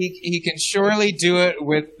do it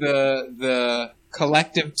with the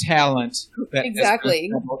collective talent.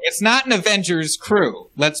 Exactly. It's not an Avengers crew,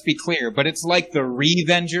 let's be clear, but it's like the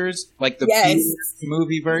Revengers, like the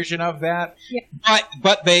movie version of that. Yeah.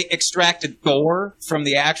 But they extracted Thor from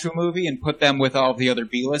the actual movie and put them with all the other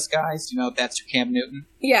B-list guys. You know, that's your Cam Newton.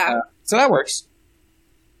 Yeah. So that works.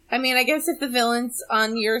 I mean, I guess if the villain's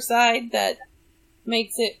on your side, that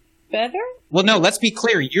makes it better? Well, no, let's be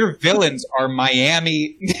clear. Your villains are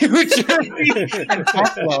Miami, New Jersey, and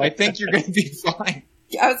Buffalo. I think you're going to be fine.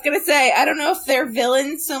 I was going to say, I don't know if they're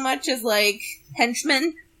villains so much as, like,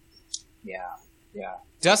 henchmen. Yeah.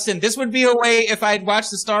 Dustin, this would be a way, if I'd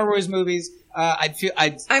watched the Star Wars movies, I'm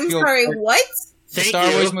sorry, what? The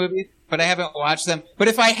Star Wars movies, but I haven't watched them. But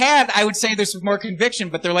if I had, I would say there's more conviction,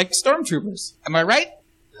 but they're like stormtroopers. Am I right?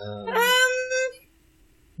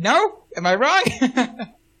 No? Am I wrong?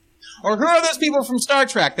 Or who are those people from Star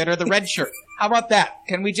Trek that are the red shirt? How about that?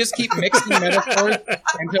 Can we just keep mixing metaphors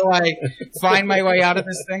until I find my way out of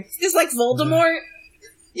this thing? Just like Voldemort?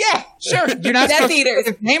 Yeah, sure. You're not Death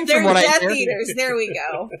Eaters. Name They're from what Death Eaters. There we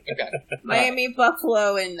go. Okay. Miami,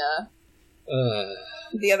 Buffalo, and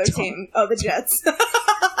the other team. Oh, the Jets.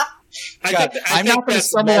 I'm not going to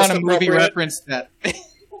stumble on a movie reference that...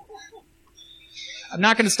 I'm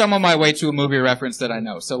not going to stumble my way to a movie reference that I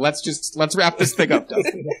know. So let's wrap this thing up,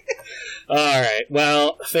 Dustin. All right.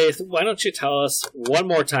 Well, Faith, why don't you tell us one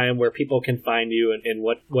more time where people can find you and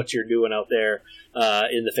what you're doing out there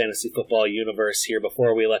in the fantasy football universe here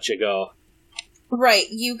before we let you go. Right.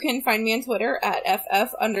 You can find me on Twitter at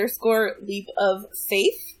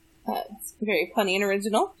 @FF_leap-of-faith. It's very punny and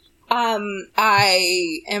original.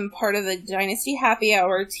 I am part of the Dynasty Happy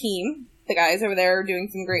Hour team. The guys over there are doing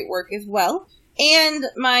some great work as well. And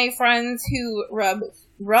my friends who run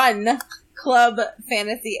Club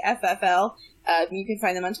Fantasy FFL, you can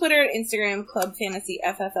find them on Twitter, Instagram,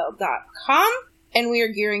 clubfantasyffl.com. And we are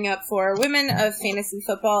gearing up for our Women of Fantasy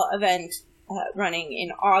Football event running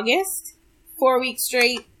in August. 4 weeks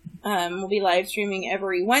straight. We'll be live streaming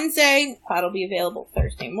every Wednesday. Pod will be available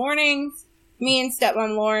Thursday mornings. Me and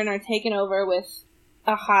Stepmom Lauren are taking over with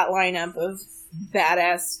a hot lineup of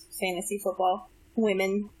badass fantasy football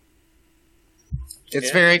women.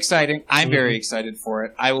 It's very exciting. I'm very excited for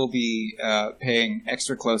it. I will be paying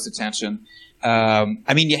extra close attention.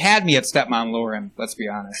 I mean, you had me at Stepmom Lauren, let's be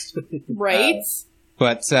honest. Right?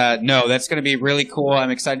 But no, that's going to be really cool. I'm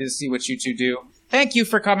excited to see what you two do. Thank you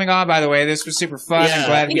for coming on, by the way. This was super fun. Yeah, I'm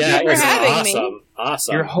glad we got you for having me.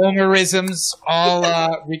 Awesome. Your Homerisms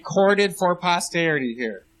all recorded for posterity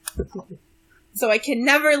here. So I can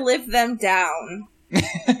never lift them down.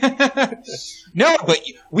 No, but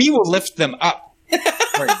we will lift them up.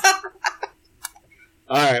 All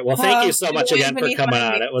right. Well, thank you so much again for coming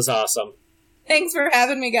on. It was awesome. Thanks for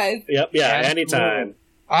having me, guys. Yep. Yeah. Anytime.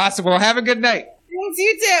 Awesome. Well, have a good night. Thanks,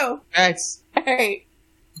 you too. Thanks. All right.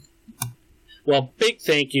 Well, big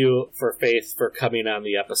thank you for Faith for coming on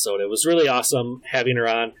the episode. It was really awesome having her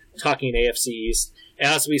on, talking AFC East.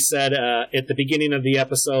 As we said at the beginning of the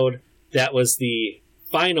episode, that was the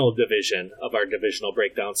final division of our divisional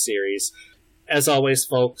breakdown series. As always,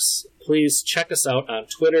 folks, please check us out on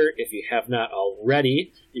Twitter if you have not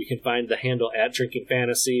already. You can find the handle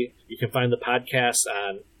 @DrinkingFantasy. You can find the podcast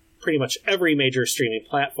on pretty much every major streaming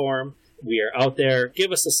platform. We are out there.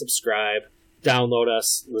 Give us a subscribe. Download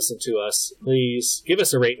us. Listen to us. Please give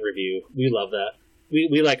us a rate and review. We love that.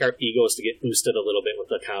 We like our egos to get boosted a little bit with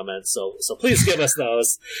the comments, so please give us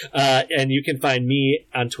those. And you can find me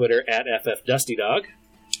on Twitter @FFDustyDog.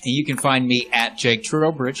 And you can find me @Jake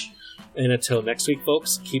Trowbridge. And until next week,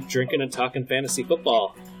 folks, keep drinking and talking fantasy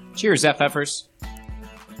football. Cheers, FFers.